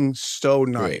fucking so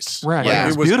nice. Right. Like, Yeah.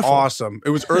 it was beautiful. awesome. It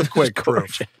was earthquake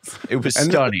proof. It was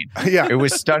stunning. Yeah. It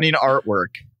was stunning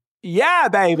artwork. Yeah,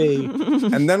 baby.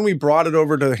 And then we brought it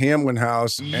over to the Hamlin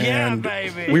house. And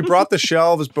baby. we brought the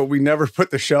shelves, but we never put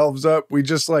the shelves up. We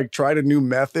just like tried a new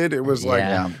method. It was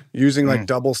like using like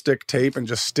double stick tape and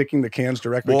just sticking the cans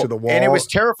directly to the wall. And it was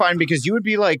terrifying because you would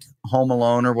be like home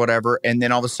alone or whatever, and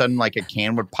then all of a sudden like a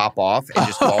can would pop off and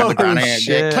just fall on the ground and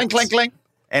get clink, clink, clink.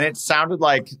 And it sounded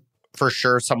like for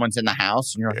sure someone's in the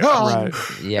house, and you're like, oh.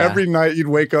 Right. Yeah. Every night you'd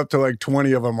wake up to like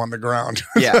 20 of them on the ground.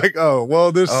 It's Yeah. like, oh,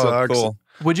 well, this sucks. Cool.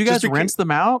 Would you guys Just rinse them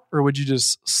out, or would you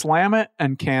just slam it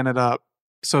and can it up?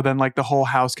 So then, like, the whole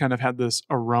house kind of had this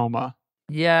aroma.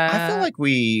 Yeah. I feel like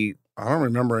I don't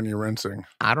remember any rinsing.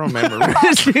 I don't remember.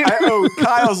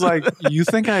 Kyle's like, you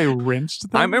think I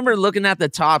rinsed them? I remember looking at the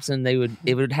tops, and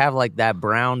it would have like that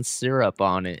brown syrup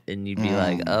on it, and you'd be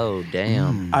like, "Oh,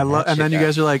 damn!" I love, and then you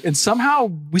guys are like, and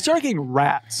somehow we started getting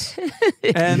rats,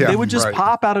 and they would just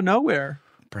pop out of nowhere.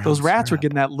 Those rats were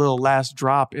getting that little last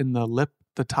drop in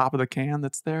the top of the can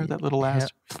that's there, that little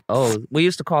last. Oh, we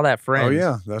used to call that friends. Oh,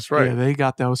 yeah, that's right. Yeah, they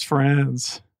got those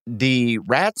friends. the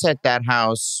rats at that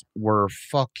house were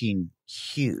fucking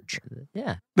huge.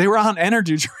 Yeah. They were on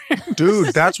energy drink.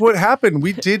 Dude, that's what happened.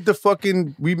 We made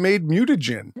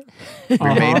mutagen. We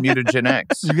made Mutagen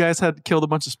X. You guys had killed a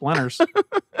bunch of splinters. Do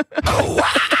you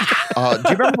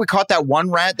remember we caught that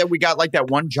one rat that we got, like that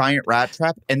one giant rat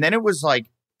trap? And then it was like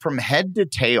from head to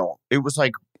tail, it was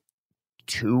like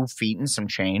 2 feet and some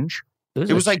change.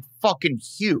 It was like fucking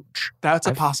huge. That's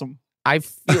a possum. I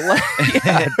feel like,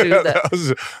 yeah, dude, that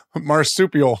was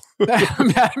marsupial.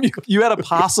 You had a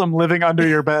possum living under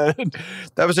your bed.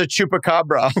 That was a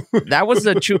chupacabra. That was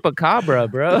a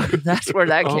chupacabra, bro. That's where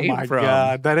that came from. Oh my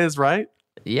God. That is right?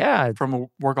 Yeah. From a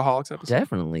Workaholics episode?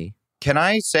 Definitely. Can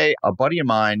I say, a buddy of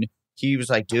mine, he was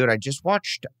like, dude, I just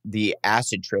watched the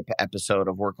acid trip episode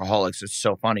of Workaholics. It's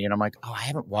so funny. And I'm like, oh, I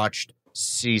haven't watched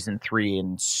season 3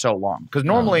 in so long. Because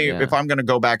normally, if I'm going to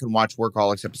go back and watch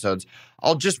Workaholics episodes,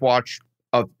 I'll just watch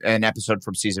an episode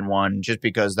from season 1 just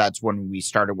because that's when we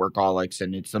started Workaholics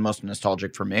and it's the most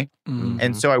nostalgic for me. Mm-hmm.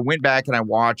 And so I went back and I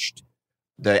watched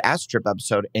the acid trip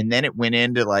episode, and then it went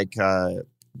into like the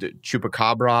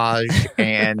Chupacabra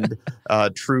and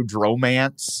True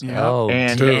Dromance. Yeah. Oh,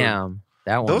 and damn.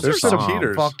 That one. Those are some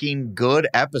heaters. fucking good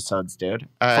episodes, dude.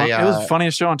 It was the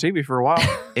funniest show on TV for a while.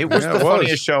 It was Yeah, the it was.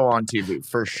 funniest show on TV,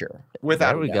 for sure.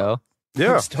 Without There we a doubt. go.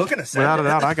 Yeah. I'm still gonna send Without a it.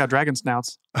 doubt, I got dragon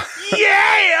snouts.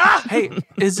 Yeah. Hey,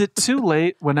 is it too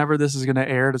late whenever this is going to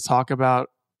air to talk about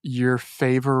your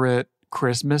favorite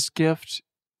Christmas gift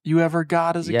you ever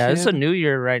got as a kid? Yeah, it's a new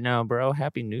year right now, bro.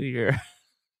 Happy New Year.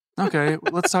 Okay,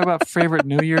 let's talk about favorite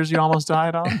New Year's you almost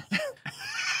died on.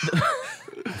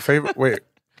 Favorite? Wait.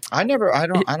 I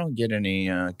don't get any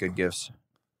good gifts.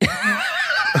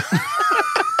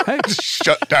 Hey,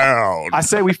 Shut down. I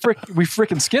say we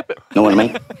freaking skip it. Know what I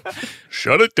mean?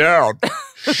 Shut it down.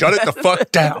 Shut it the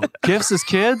fuck down. Gifts as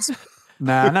kids?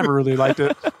 Nah, I never really liked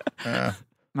it.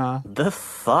 Nah. The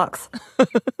fucks.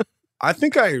 I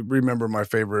think I remember my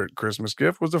favorite Christmas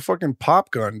gift was a fucking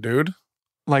pop gun, dude.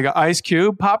 Like an Ice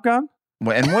Cube pop gun?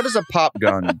 And what is a pop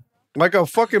gun? Like a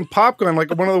fucking pop gun,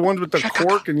 like one of the ones with the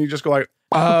cork, and you just go like,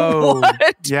 Oh,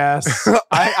 yes.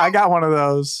 I got one of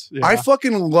those. Yeah. I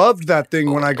fucking loved that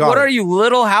thing when I got What it. are you,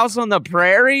 Little House on the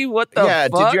Prairie? What the Yeah,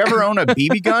 fuck? did you ever own a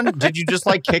BB gun? Did you just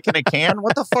like kick in a can?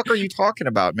 What the fuck are you talking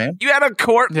about, man? You had a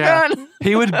court Yeah. gun?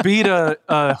 He would beat a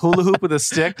hula hoop with a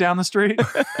stick down the street.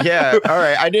 Yeah, all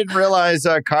right. I didn't realize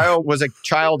Kyle was a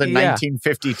child in Yeah.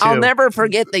 1952. I'll never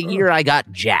forget the year I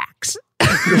got Jax.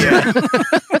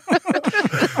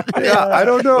 Yeah, I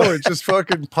don't know. It just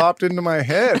fucking popped into my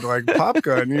head like pop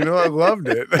gun. You know, I loved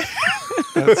it.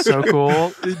 That's so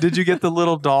cool. Did you get the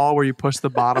little doll where you push the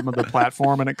bottom of the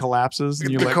platform and it collapses and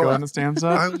you let go and it stands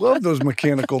I up? love those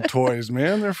mechanical toys,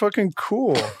 man. They're fucking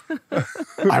cool.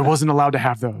 I wasn't allowed to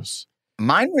have those.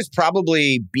 Mine was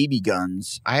probably BB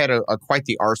guns. I had a quite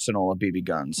the arsenal of BB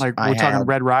guns. Like, I we're talking had-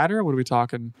 Red Ryder? What are we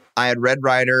talking? I had Red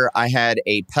Ryder. I had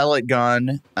a pellet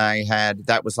gun. And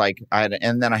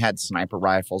then I had sniper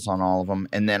rifles on all of them.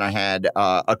 And then I had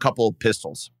a couple of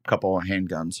pistols, a couple of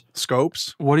handguns.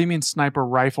 Scopes? What do you mean sniper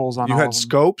rifles on You all had of them?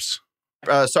 scopes?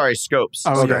 Sorry, scopes.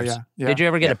 Oh, Scopes. yeah. Did you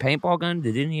ever get a paintball gun?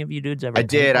 Did any of you dudes ever? I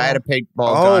did. I had a paintball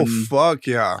gun. Oh, fuck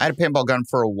yeah. I had a paintball gun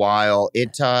for a while.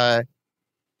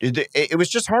 It was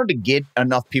just hard to get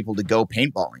enough people to go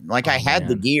paintballing. Like, I had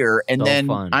the gear, and So then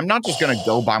fun. I'm not just going to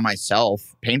go by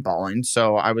myself paintballing.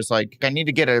 So I was like, I need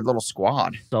to get a little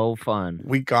squad. So fun.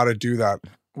 We got to do that.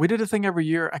 We did a thing every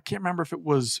year. I can't remember if it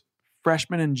was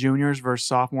freshmen and juniors versus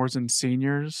sophomores and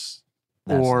seniors,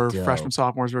 That's or dope. freshmen,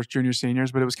 sophomores versus junior,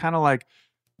 seniors. But it was kind of like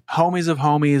homies of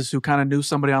homies who kind of knew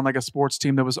somebody on like a sports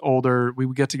team that was older. We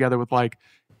would get together with like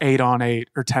 8-on-8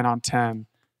 or 10-on-10.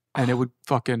 And it would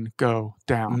fucking go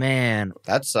down. Man,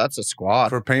 That's a squad.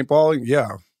 For paintballing? Yeah.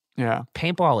 Yeah.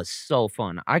 paintball is so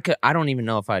fun. I don't even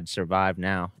know if I'd survive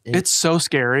now. It's so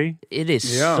scary. It is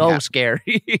Yeah. so scary.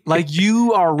 Like,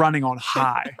 you are running on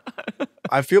high.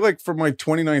 I feel like for my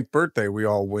 29th birthday, we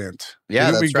all went. Yeah,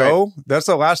 Didn't we that's right. go? That's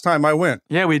the last time I went.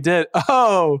 Yeah, we did.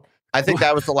 Oh, I think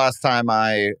that was the last time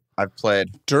I've played.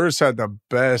 Durs had the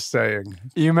best saying.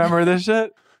 you remember this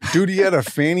shit? Dude, he had a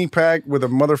fanny pack with a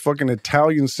motherfucking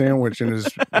Italian sandwich in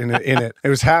it. It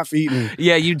was half eaten.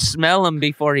 Yeah, you'd smell him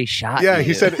before he shot Yeah, you.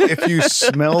 he said if you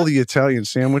smell the Italian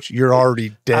sandwich, you're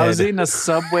already dead. I was eating a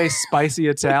Subway spicy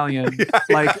Italian,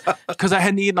 like, because I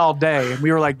hadn't eaten all day, and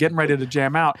we were like getting ready to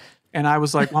jam out. And I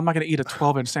was like, well, I'm not going to eat a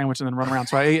 12-inch sandwich and then run around.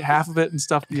 So I ate half of it and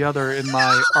stuffed the other in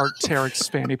my Arc'teryx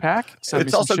fanny pack. Sent me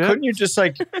It's some also, shit. couldn't you just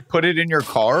like put it in your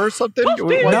car or something? Why do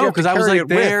you No, have to because I was carry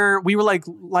like it with? there. We were like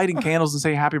lighting candles and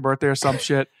saying happy birthday or some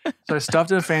shit. So I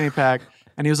stuffed it in a fanny pack.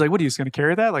 And he was like, what are you just going to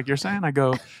carry that? Like you're saying? I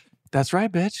go, that's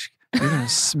right, bitch. You're going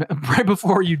to right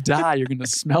before you die, you're going to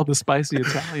smell the spicy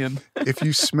Italian. If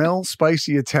you smell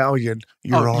spicy Italian,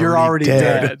 you're already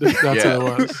dead. That's Yeah.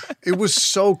 what it was. It was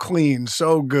so clean,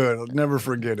 so good. I'll never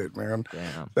forget it, man.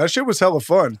 Damn. That shit was hella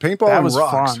fun. Paintball That was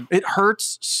rocks. fun. It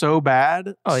hurts so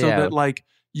bad. Oh, so yeah. that like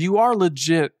you are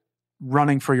legit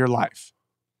running for your life.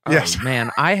 Oh, Yes.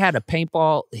 man, I had a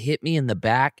paintball hit me in the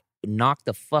back, knocked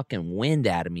the fucking wind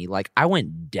out of me. Like, I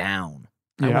went down.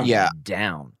 I Yeah. went Yeah.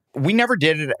 down. We never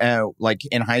did it like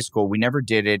in high school. We never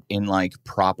did it in like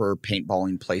proper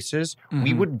paintballing places.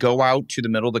 We Mhm. would go out to the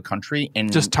middle of the country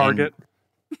and Just target.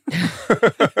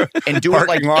 and do it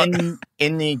like Parking lot.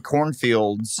 in the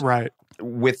cornfields Right.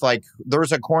 with like there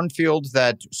was a cornfield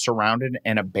that surrounded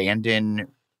an abandoned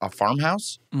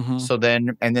farmhouse. Mm-hmm. So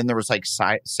then there was like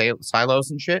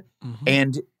silos and shit, Mm-hmm.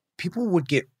 and people would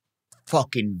get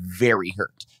fucking very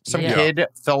hurt. Some Yeah. kid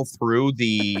fell through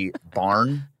the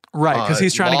barn. Right, because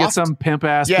he's trying to get loft. some pimp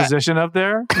ass Yeah. position up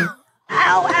there.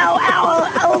 Ow, ow,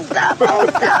 ow, oh, stop, oh,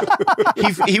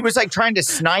 stop. He was like trying to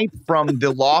snipe from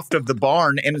the loft of the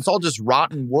barn, and it's all just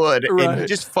rotten wood. And he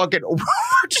just fucking,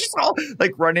 we're just all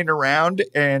like running around,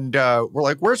 and we're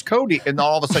like, "Where's Cody?" And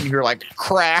all of a sudden, you hear like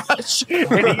crash,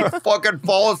 and he fucking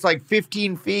falls like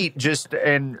 15 feet.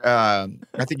 And I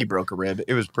think he broke a rib.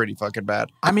 It was pretty fucking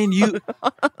bad. I mean, you. Ow,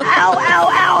 ow,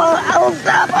 ow, oh,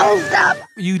 stop, oh, stop.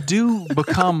 You do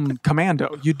become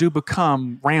Commando. You do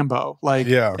become Rambo. Like,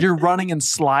 you're running and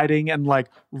sliding and like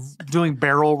doing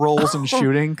barrel rolls and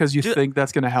shooting because you think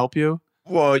that's going to help you.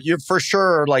 Well, you're for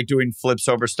sure like doing flips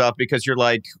over stuff because you're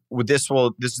like, this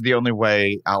is the only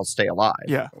way I'll stay alive.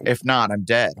 Yeah. If not, I'm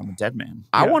dead. I'm a dead man.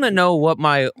 I want to know what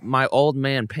my old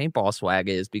man paintball swag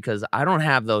is because I don't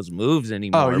have those moves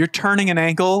anymore. Oh, you're turning an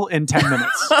ankle in 10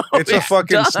 minutes. It's a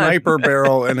fucking sniper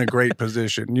barrel in a great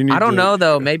position. You need I don't know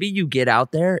though. Maybe you get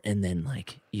out there and then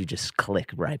like you just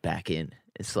click right back in.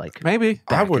 It's like maybe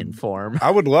in form.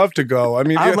 I would love to go. I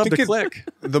mean, I'd love to click.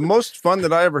 The most fun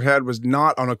that I ever had was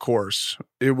not on a course.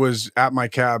 It was at my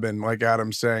cabin, like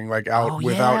Adam's saying, like out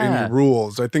without any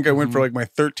rules. I think I went for like my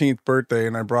 13th birthday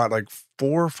and I brought like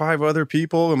 4 or 5 other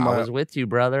people. And I was with you,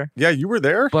 brother. Yeah, you were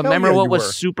there? But Hell remember yeah, what you was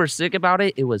were. super sick about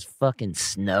it? It was fucking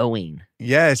snowing.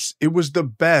 Yes, it was the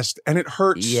best. And it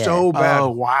hurt so bad.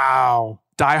 Oh, wow.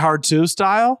 Die Hard 2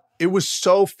 style? It was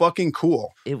so fucking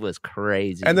cool. It was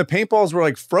crazy. And the paintballs were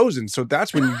like frozen. So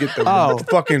that's when you get the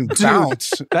fucking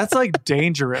bounce. That's like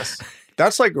dangerous.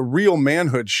 That's like real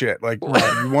manhood shit. Like,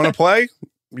 you want to play?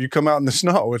 You come out in the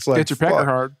snow. It's like, get your pecker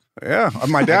hard. Yeah.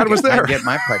 My dad was there. I get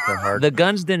my pecker hard. The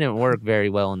guns didn't work very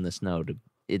well in the snow.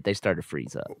 They started to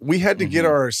freeze up. We had to get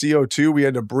our CO2. We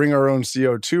had to bring our own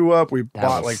CO2 up. We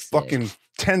bought like sick. fucking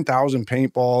 10,000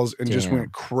 paintballs and just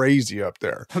went crazy up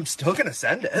there. I'm still gonna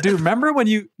send it. Dude, remember when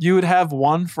you would have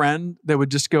one friend that would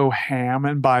just go ham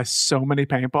and buy so many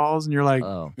paintballs and you're like,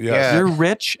 you're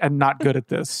rich and not good at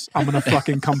this. I'm going to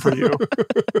fucking come for you.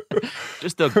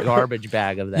 Just a garbage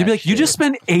bag of that. You'd be like, you just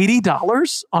spent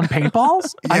 $80 on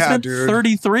paintballs? I spent dude.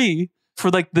 $33 for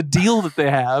like the deal that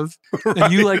they have.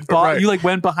 And you like bought, you like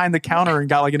went behind the counter and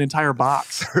got like an entire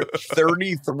box.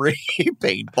 33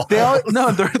 paintballs.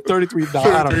 No, they're $33.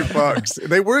 I don't know. $33.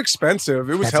 They were expensive.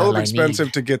 It was That's hell all of I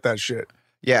expensive to get that shit.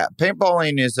 Yeah,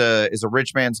 paintballing is a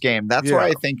rich man's game. That's why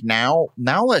I think now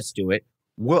let's do it.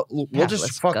 We'll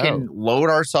just fucking load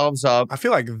ourselves up. I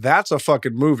feel like that's a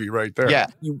fucking movie right there. Yeah,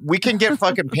 we can get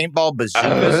fucking paintball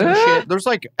bazookas and shit. There's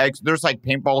like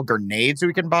paintball grenades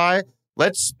we can buy.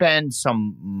 Let's spend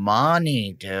some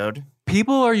money, dude.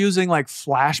 People are using like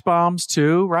flash bombs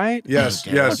too, right? Yes.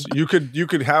 You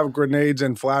could have grenades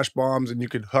and flash bombs and you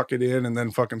could huck it in and then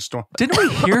fucking storm. Didn't we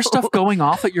hear stuff going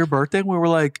off at your birthday where we were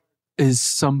like, is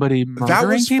somebody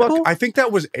murdering people? I think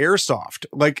that was airsoft.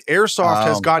 Like airsoft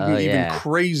has gotten even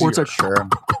crazier. Or it's like,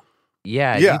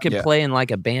 Yeah, you can play in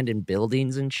like abandoned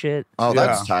buildings and shit. Oh,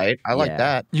 that's tight. I like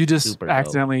that. You just Super dope.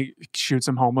 accidentally shoot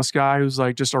some homeless guy who's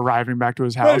like just arriving back to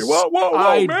his house. Hey, whoa,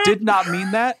 I man. did not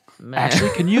mean that. Man. Actually,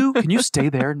 can you stay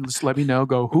there and just let me know?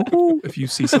 Go hoo if you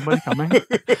see somebody coming.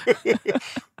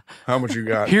 How much you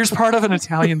got? Here's part of an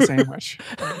Italian sandwich.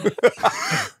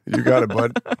 You got it,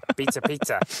 bud.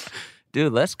 Pizza.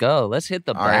 Dude, let's go. Let's hit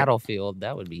the battlefield.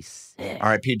 That would be sick.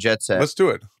 R.I.P. Jet Set. Let's do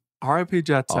it. R.I.P.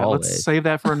 Jet Set. Always. Let's save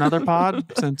that for another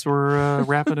pod since we're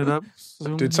wrapping it up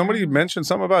soon. Did somebody mention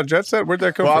something about Jet Set? Where'd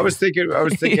that come Well, from? I was thinking.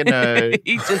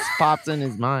 He just pops in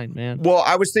his mind, man. Well,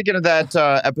 I was thinking of that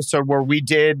episode where we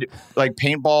did like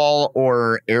paintball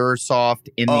or airsoft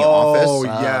in the office. Oh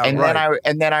yeah,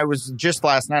 and then I was just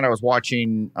last night. I was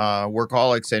watching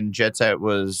Workaholics, and Jet Set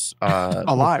was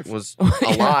alive,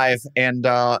 and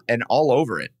all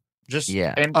over it. Just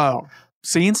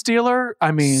Scene stealer.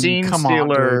 I mean, Scene come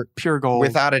stealer, on, dude. Pure gold,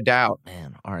 without a doubt.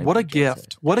 Man, all right. What a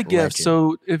gift! What a gift!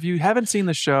 So, if you haven't seen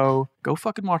the show, go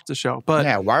fucking watch the show. But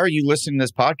yeah, why are you listening to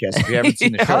this podcast if you haven't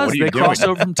seen the show? Because What are you they doing? crossed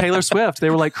over from Taylor Swift.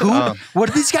 They were like, "Who? What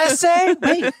did these guys say?"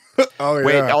 Wait,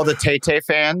 Wait, all the Tay-Tay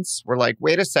fans were like,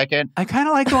 "Wait a second, I kind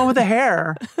of like the one with the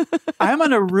hair. I'm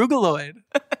an arugaloid."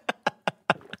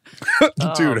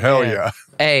 Dude, hell yeah.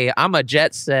 Hey, I'm a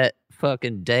Jet Set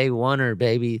fucking day oneer,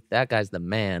 baby. That guy's the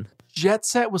man. Jet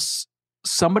Set was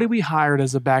somebody we hired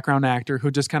as a background actor who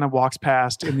just kind of walks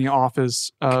past in the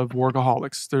office of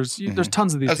Workaholics. There's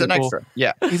tons of these As people. an extra,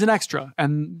 yeah. He's an extra,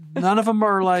 and none of them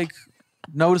are like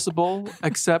noticeable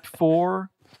except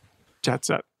for Jet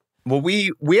Set. Well,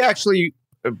 we actually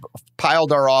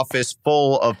piled our office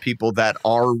full of people that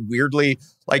are weirdly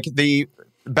like the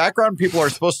background people are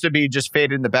supposed to be just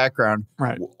faded in the background.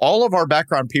 Right. All of our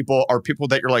background people are people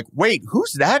that you're like, wait,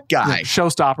 who's that guy?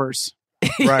 Showstoppers.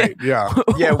 Right. Yeah.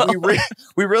 Yeah,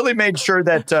 we really made sure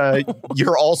that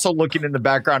you're also looking in the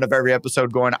background of every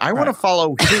episode going, I want to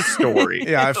follow his story.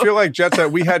 Yeah, I feel like Jet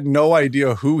Set, we had no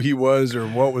idea who he was or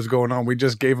what was going on. We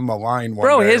just gave him a line one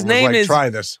day. His name is try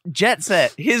this. Jet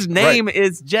Set. His name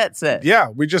is Jet Set. Yeah,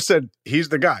 we just said, he's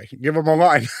the guy. Give him a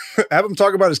line. Have him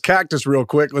talk about his cactus real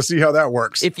quick. Let's see how that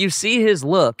works. If you see his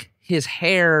look, his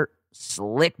hair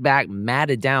slicked back,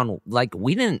 matted down, like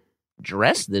we didn't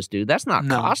dress this dude. That's not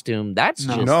costume. That's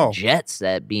just Jet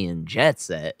Set being Jet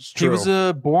Set. He was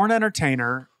a born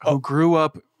entertainer who grew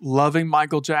up loving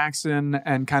Michael Jackson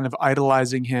and kind of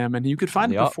idolizing him. And you could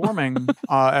find him performing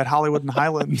at Hollywood and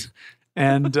Highland.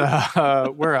 And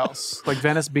where else? Like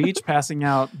Venice Beach, passing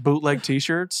out bootleg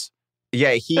T-shirts.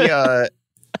 Yeah, he. I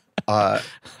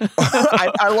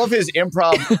love his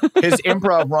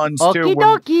improv runs too.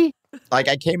 Okey-dokey. Like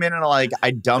I came in and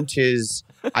I dumped his.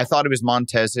 I thought it was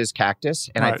Montez's cactus,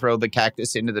 and I throw the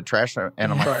cactus into the trash, and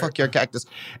I'm like, "Fuck your cactus!"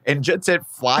 And Jet Set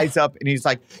flies up, and he's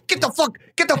like, "Get the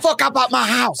fuck up out my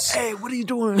house!" Hey, what are you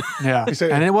doing? Yeah,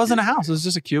 and it wasn't a house; it was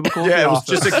just a cubicle. Yeah, it was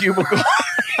just a cubicle.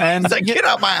 And he's like, "Get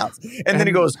out my house!" And then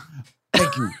he goes,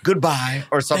 "Thank you, goodbye,"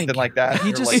 or something like that.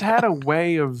 He just had a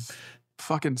way of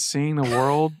fucking seeing the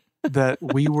world that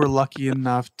we were lucky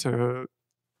enough to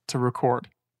record.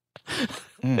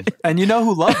 And you know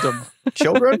who loved him?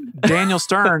 Children? Daniel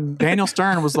Stern. Daniel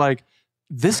Stern was like,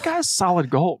 this guy's solid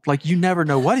gold. Like, you never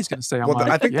know what he's going to say.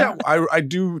 I think I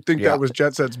do think that was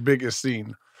Jet Set's biggest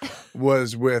scene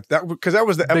was with that, because that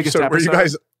was the episode where you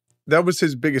guys, that was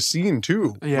his biggest scene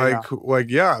too.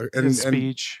 And his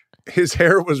speech. His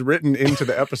hair was written into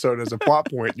the episode as a plot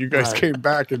point. You guys came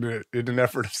back in an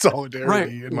effort of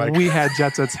solidarity. Right. And we had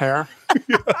Jet Set's hair.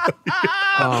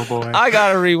 Oh, boy. I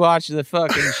got to rewatch the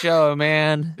fucking show,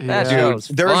 man. That show's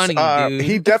funny, dude.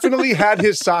 He definitely had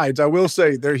his sides. I will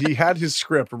say he had his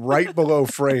script right below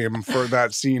frame for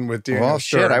that scene with Daniel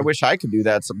Stern. Shit, I wish I could do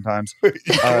that sometimes.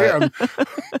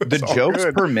 The jokes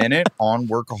per minute on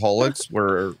Workaholics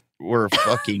were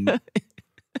fucking...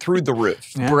 through the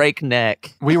roof. Yeah.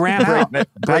 Breakneck. We ran out.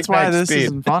 That's why this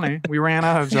isn't funny. We ran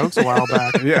out of jokes a while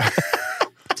back. Yeah.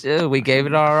 Dude, we gave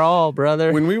it our all,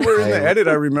 brother. When we were in the edit,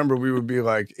 I remember we would be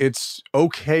like, it's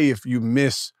okay if you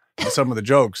miss some of the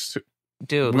jokes.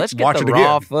 Dude, let's get the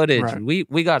raw footage. Right.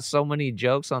 We got so many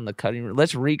jokes on the cutting room.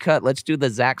 Let's recut. Let's do the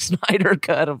Zack Snyder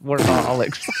cut of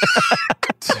Workaholics.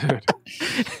 Dude.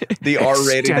 The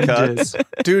R-rated cuts.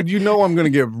 Dude, you know I'm going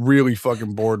to get really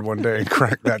fucking bored one day and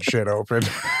crack that shit open.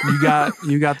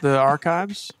 You got the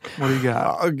archives? What do you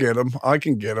got? I'll get them. I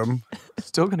can get them.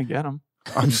 Still going to get them.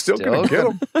 I'm still going to get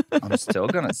them. I'm still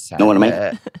going to say Know what I mean?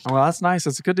 it. Well, that's nice.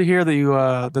 It's good to hear that you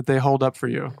that they hold up for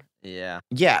you. Yeah.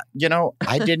 Yeah. You know,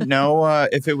 I didn't know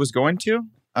if it was going to,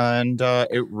 and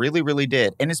it really, really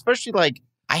did. And especially like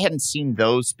I hadn't seen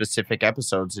those specific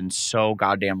episodes in so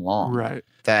goddamn long. Right.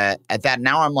 That at that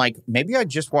now I'm like, maybe I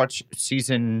just watch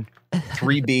season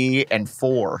 3B and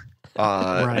 4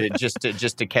 just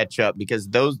to catch up, because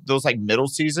those like middle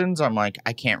seasons I'm like,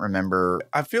 I can't remember.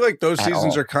 I feel like those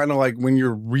seasons are kind of like when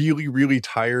you're really, really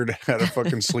tired at a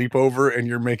fucking sleepover and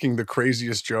you're making the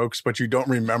craziest jokes, but you don't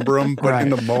remember them. But in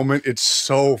the moment, it's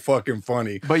so fucking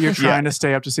funny. But you're trying to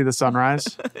stay up to see the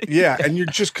sunrise. Yeah, and you're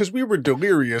just, because we were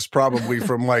delirious probably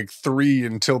from like 3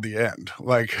 until the end.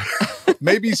 Like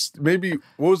maybe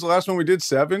what was the last one we did?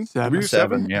 7? Seven. We did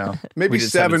 7? Yeah. Maybe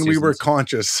 7 we were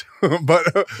conscious, but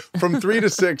from 3 to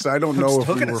 6, I don't know if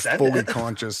we were fully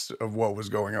conscious of what was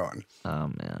going on. Oh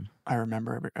man, I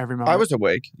remember every moment. I was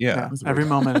awake. Yeah, was every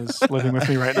moment is living with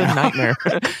me right now. It's a nightmare.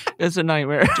 It's a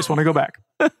nightmare. Just want to go back.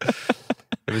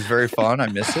 It was very fun. I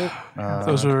miss it.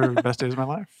 Those were the best days of my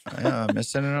life. Yeah, I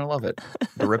miss it and I love it.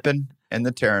 The ripping and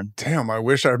the tearing. Damn, I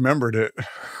wish I remembered it.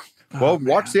 Well,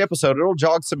 watch the episode. It'll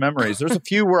jog some memories. There's a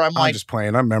few where I'm just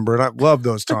playing. I remember it. I love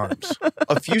those times.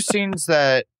 A few scenes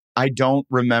that I don't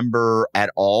remember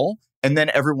at all. And then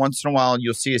every once in a while,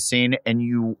 you'll see a scene and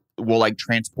you will like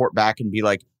transport back and be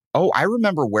like, oh, I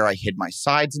remember where I hid my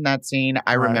sides in that scene.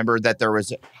 I remember that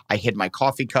I hid my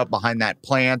coffee cup behind that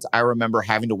plant. I remember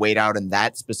having to wait out in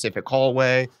that specific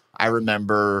hallway. I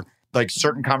remember like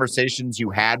certain conversations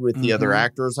you had with the other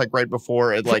actors, like right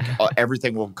before it, like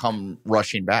everything will come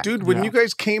rushing back. Dude, when you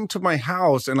guys came to my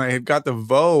house and I had got the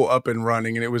VO up and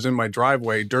running and it was in my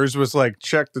driveway, Durs was like,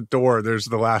 check the door. There's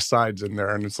the last sides in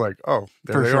there. And it's like, oh,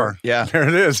 there they are. Yeah. There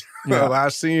it is. Yeah. The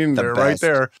last scene, they're right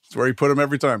there. It's where you put them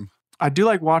every time. I do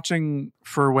like watching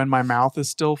for when my mouth is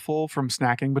still full from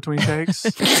snacking between takes.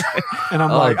 And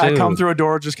I'm I come through a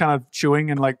door just kind of chewing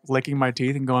and like licking my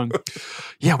teeth and going,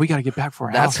 yeah, we got to get back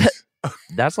for our house.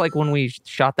 That's like when we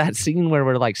shot that scene where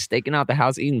we're like staking out the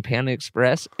house eating Panda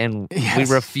Express and we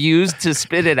refused to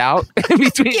spit it out in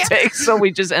between takes. So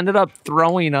we just ended up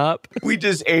throwing up. We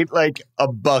just ate like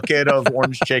a bucket of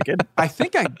orange chicken. I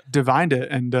think I divined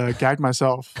it and gagged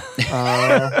myself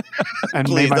and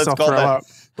Please, made myself throw up.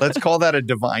 Let's call that a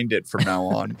divined it from now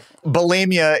on.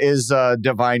 Bulimia is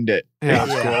divined it.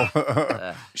 Yeah.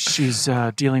 Cool. She's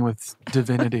dealing with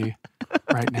divinity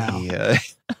right now. Yeah.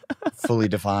 Fully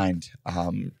defined.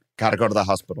 Got to go to the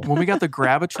hospital. When we got the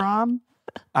Gravitron,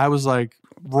 I was like,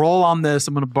 roll on this.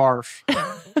 I'm going to barf.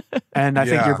 And I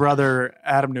think your brother,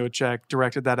 Adam Newacek,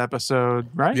 directed that episode,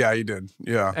 right? Yeah, he did.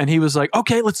 Yeah. And he was like,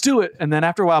 okay, let's do it. And then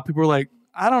after a while, people were like,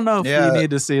 I don't know if we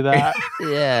need to see that.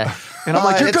 Yeah. And I'm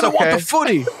like, you're going to want the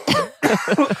footy.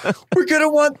 We're going to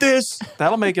want this.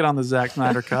 That'll make it on the Zack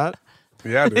Snyder cut.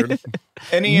 Yeah, dude.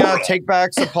 Any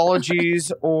takebacks,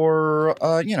 apologies, or,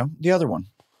 the other one?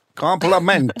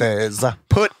 Complimentes.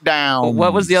 Put down.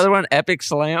 What was the other one? Epic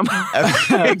Slam?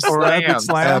 Epic Slams.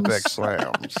 Epic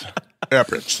slams.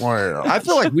 Epic slam. I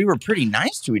feel like we were pretty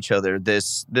nice to each other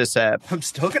this app. I'm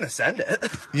still going to send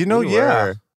it. You know, We yeah.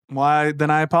 were. Why? Then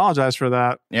I apologize for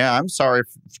that. Yeah, I'm sorry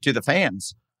to the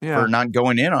fans for not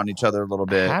going in on each other a little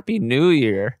bit. Happy New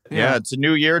Year. Yeah, it's a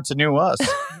new year. It's a new us.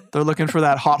 They're looking for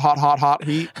that hot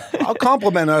heat. I'll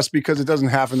compliment us because it doesn't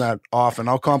happen that often.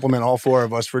 I'll compliment all four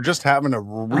of us for just having a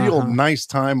real nice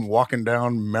time walking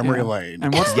down memory lane.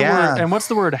 And what's the word? And what's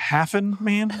the word? Happen,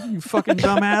 man. You fucking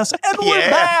dumbass. And we're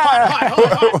back.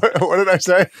 What did I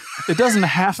say? It doesn't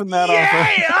happen that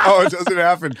often. Oh, it doesn't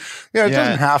happen. Yeah, it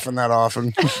doesn't happen that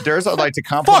often. Durs, I'd like to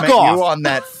compliment Fuck off. you on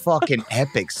that fucking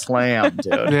epic slam,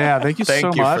 dude. Yeah, thank you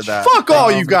so much. For that. Fuck all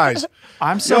you guys.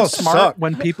 I'm so Y'all smart suck.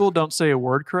 when people don't say a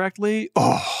word correctly.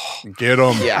 Oh, get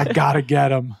them. Yeah. I gotta get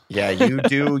them. Yeah,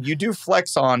 you do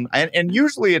flex on, and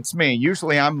usually it's me.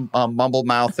 Usually I'm mumble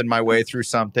mouthing my way through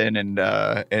something, and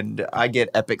I get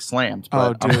epic slams.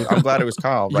 But dude. I'm glad it was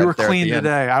Kyle. You right were there at clean the end.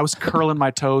 today. I was curling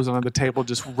my toes under the table,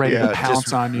 just ready to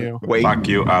pounce on you. Wait. Fuck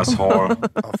you, asshole.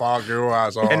 Fuck you,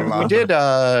 asshole. And we did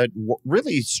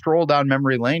really stroll down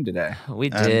memory lane today. We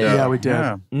And, did. Yeah, we did.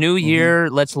 yeah. New Year,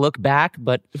 let's look back,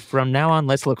 but from now on,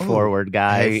 let's look forward,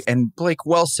 guys. Hey, and Blake,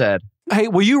 well said. Hey,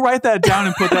 will you write that down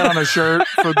and put that on a shirt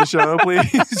for the show,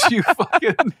 please? You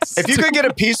fucking. If you could get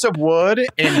a piece of wood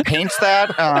and paint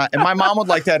that, and my mom would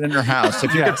like that in her house.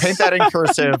 If you could paint that in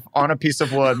cursive on a piece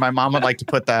of wood, my mom would like to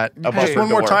put that above Just her one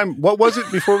more door. time. What was it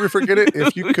before we forget it?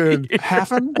 If you could.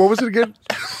 Happen? What was it again?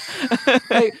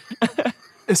 Hey,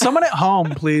 if someone at home,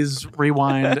 please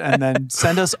rewind and then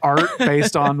send us art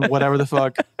based on whatever the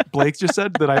fuck Blake just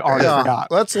said that I already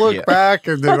forgot. Let's look back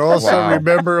and then also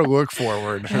remember, look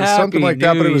forward. Something like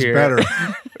that, but it was better.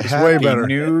 It's way better.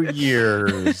 New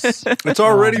Year's. It's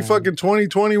already fucking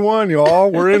 2021,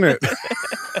 y'all. We're in it.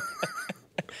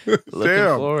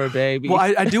 Looking forward, baby.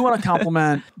 Well, I do want to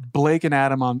compliment Blake and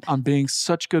Adam on being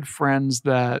such good friends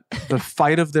that the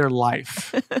fight of their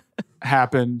life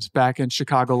happened back in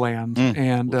Chicagoland,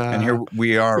 and here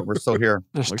we are. We're still here.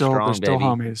 They're still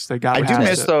homies. They got. I do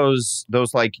miss it.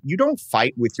 those like you don't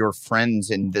fight with your friends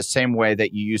in the same way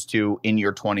that you used to in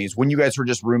your 20s when you guys were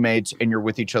just roommates and you're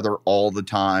with each other all the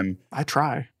time. I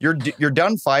try. You're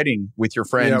done fighting with your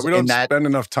friends. Yeah, we don't in that, spend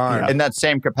enough time in that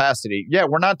same capacity. Yeah,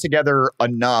 we're not together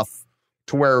enough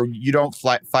to where you don't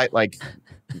fight like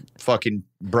fucking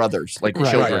brothers, like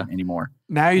children anymore.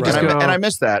 Now you just and go, and I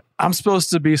miss that. I'm supposed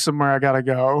to be somewhere. I gotta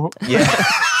go. Yeah.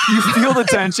 You feel the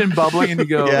tension bubbling, and you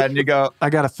go. Yeah, and you go. I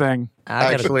got a thing.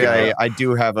 Actually, I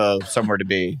do have somewhere to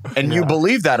be, and you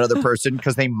believe that other person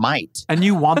because they might, and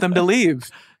you want them to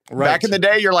leave. Right. Back in the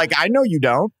day, you're like, I know you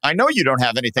don't. I know you don't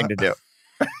have anything to do.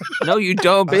 No, you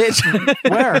don't, bitch.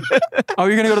 Where? Oh,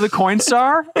 you're going to go to the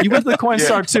Coinstar? You went to the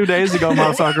Coinstar 2 days ago,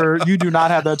 motherfucker. You do not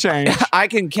have that change. I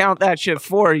can count that shit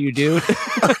for you, dude.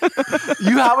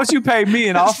 How much you pay me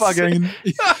and I'll fucking...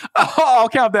 I'll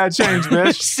count that change,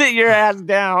 bitch. Sit your ass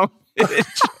down.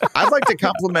 I'd like to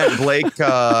compliment Blake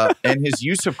and his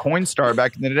use of Coinstar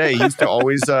back in the day. He used to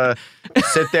always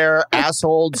sit there,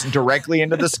 assholes directly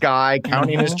into the sky,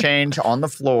 counting his change on the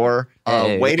floor,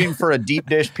 waiting for a deep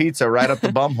dish pizza right up the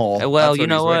bumhole. Well, you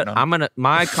know what?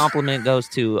 My compliment goes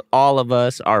to all of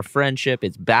us. Our friendship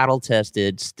is battle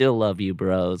tested. Still love you,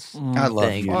 bros. I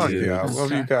love you. Oh, yeah, I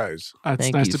love you guys. It's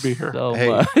Thank nice you to be here. So Hey,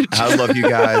 much. I love you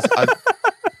guys.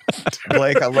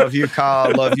 Blake, I love you. Kyle,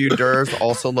 I love you. Durs,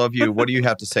 also love you. What do you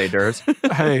have to say, Durs?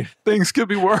 Hey, things could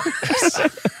be worse.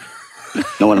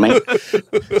 Know what I mean?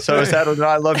 So is that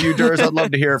I love you, Durs? I'd love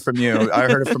to hear from you. I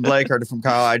heard it from Blake, heard it from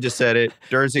Kyle. I just said it.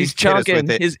 Dursy, He's hit us chunking. with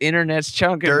it. His internet's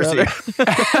chunking, Dursy, brother.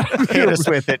 hit us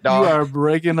with it, You dog. are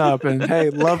breaking up, and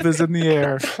hey, love is in the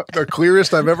air. The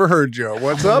clearest I've ever heard, Joe.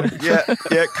 What's up? Yeah,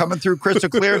 coming through crystal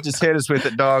clear. Just hit us with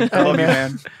it, dog. I love you,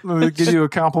 man. Let me give you a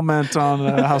compliment on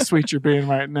how sweet you're being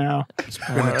right now. It's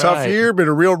been a tough year, been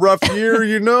a real rough year,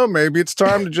 Maybe it's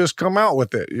time to just come out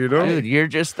with it, Dude, you're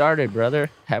just started, brother.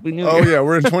 Happy New Year. Oh, yeah,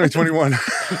 we're in 2021.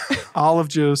 Olive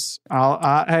juice.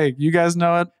 Hey, you guys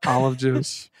know it. Olive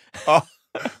juice. Oh,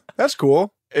 that's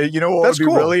cool. You know what That's would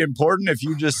be cool. really important if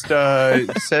you just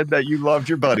said that you loved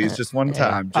your buddies just one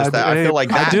time. I feel like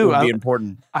that would be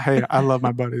important. Hey, I love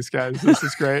my buddies, guys. This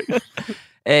is great.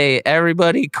 Hey,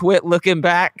 everybody, quit looking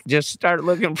back. Just start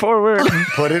looking forward.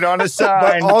 Put it on a But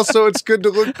sign. also, it's good to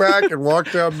look back and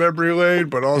walk down memory lane,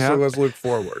 but also let's look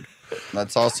forward.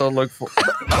 Let's also look for.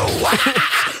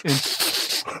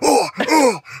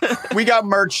 We got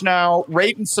merch now.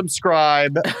 Rate and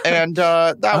subscribe. And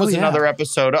that was another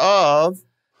episode of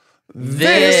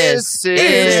This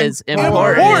is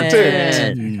important.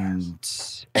 And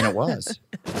it was.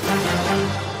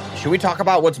 Should we talk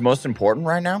about what's most important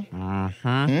right now?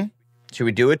 Mm-hmm. Should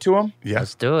we do it to them? Yes.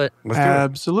 Let's do it. Let's do it.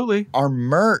 Absolutely. Our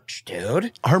merch,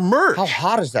 dude. Our merch. How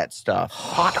hot is that stuff?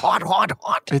 Hot.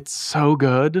 It's so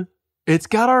good. It's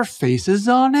got our faces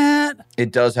on it.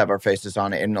 It does have our faces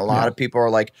on it. And a lot of people are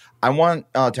like, I want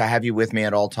to have you with me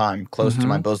at all time, close to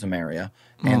my bosom area.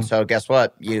 And so guess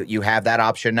what? You have that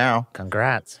option now.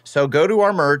 Congrats. So go to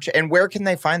our merch. And where can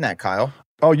they find that, Kyle?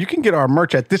 Oh, you can get our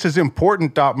merch at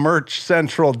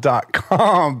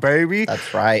thisisimportant.merchcentral.com, baby.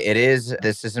 That's right. It is.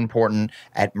 This is important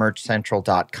at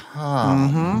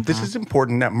merchcentral.com. This is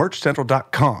important at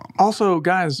merchcentral.com. Also,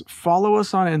 guys, follow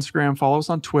us on Instagram, follow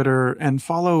us on Twitter, and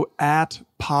follow at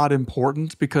Pod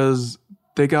Important because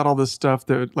they got all this stuff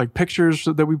that like pictures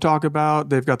that we talk about.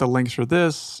 They've got the links for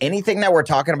this. Anything that we're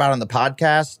talking about on the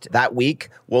podcast that week,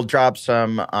 we'll drop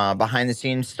some behind the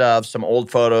scenes stuff, some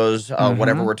old photos,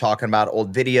 whatever we're talking about,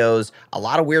 old videos, a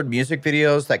lot of weird music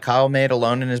videos that Kyle made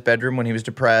alone in his bedroom when he was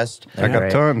depressed. I got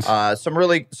tons. Some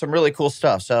really cool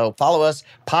stuff. So follow us,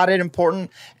 Pod It Important,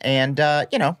 and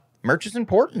merch is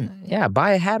important. Yeah,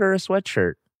 buy a hat or a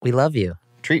sweatshirt. We love you.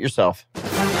 Treat yourself.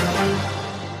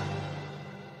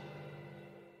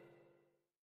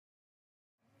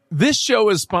 This show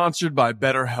is sponsored by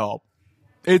BetterHelp.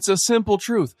 It's a simple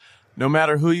truth. No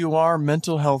matter who you are,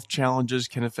 mental health challenges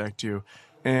can affect you,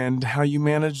 and how you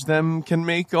manage them can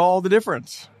make all the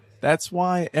difference. That's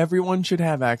why everyone should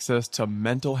have access to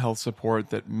mental health support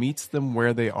that meets them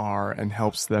where they are and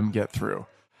helps them get through.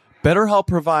 BetterHelp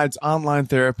provides online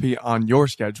therapy on your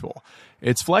schedule.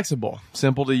 It's flexible,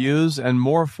 simple to use, and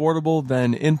more affordable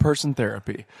than in-person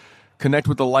therapy. Connect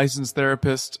with a licensed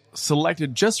therapist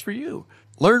selected just for you.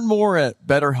 Learn more at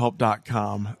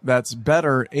BetterHelp.com. That's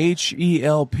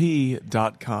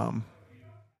BetterHelp.com.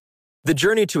 The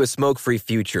journey to a smoke-free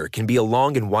future can be a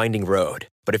long and winding road.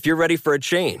 But if you're ready for a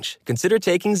change, consider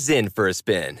taking Zyn for a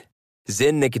spin.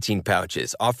 Zyn nicotine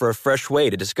pouches offer a fresh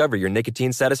way to discover your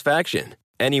nicotine satisfaction.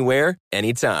 Anywhere,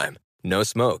 anytime. No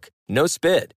smoke, no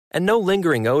spit, and no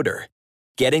lingering odor.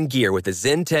 Get in gear with the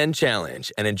Zyn 10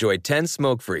 Challenge and enjoy 10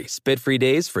 smoke-free, spit-free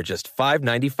days for just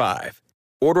 $5.95.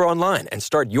 Order online and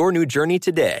start your new journey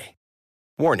today.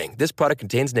 Warning, this product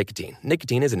contains nicotine.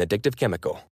 Nicotine is an addictive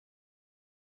chemical.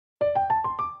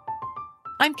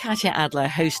 I'm Katya Adler,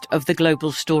 host of The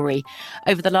Global Story.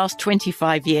 Over the last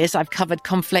 25 years, I've covered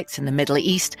conflicts in the Middle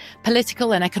East,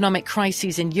 political and economic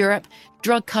crises in Europe,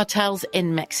 drug cartels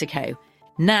in Mexico.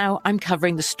 Now I'm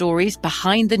covering the stories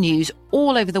behind the news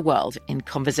all over the world in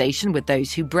conversation with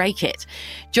those who break it.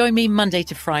 Join me Monday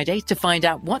to Friday to find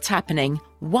out what's happening,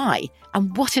 why,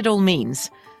 and what it all means.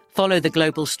 Follow The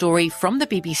Global Story from the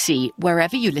BBC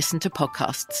wherever you listen to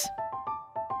podcasts.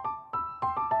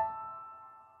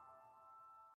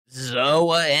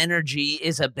 Zoa Energy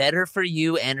is a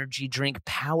better-for-you energy drink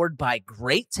powered by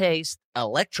great taste,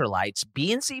 electrolytes,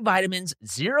 B and C vitamins,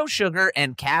 zero sugar,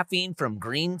 and caffeine from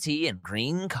green tea and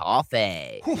green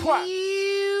coffee.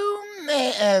 You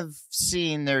may have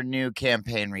seen their new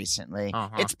campaign recently.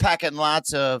 It's packing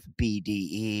lots of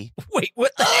BDE. Wait,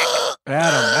 what the heck?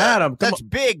 Adam, come That's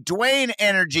big Dwayne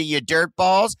energy, you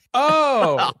dirtballs.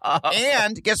 Oh.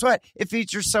 And guess what? It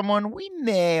features someone we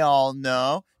may all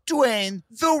know. Dwayne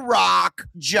The Rock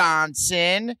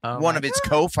Johnson, one of its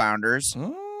co-founders.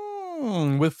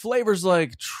 With flavors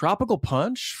like tropical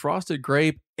punch, frosted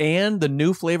grape, and the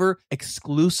new flavor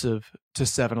exclusive to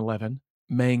 7-Eleven,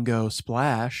 mango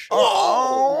splash.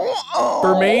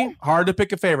 For me, hard to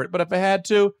pick a favorite, but if I had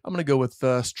to, I'm going to go with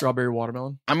strawberry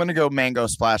watermelon. I'm going to go mango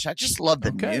splash. I just love the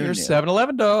Okay, new. you're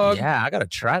 7-Eleven dog. Yeah, I got to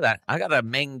try that. I got to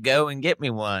mango and get me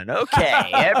one.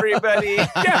 Okay, everybody.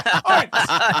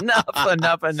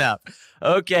 Enough.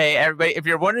 Okay, everybody, if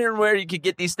you're wondering where you could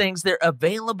get these things, they're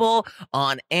available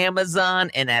on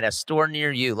Amazon and at a store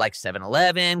near you, like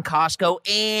 7-Eleven, Costco,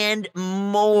 and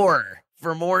more.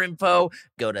 For more info,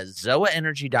 go to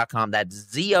zoaenergy.com. That's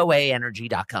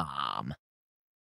ZOAenergy.com.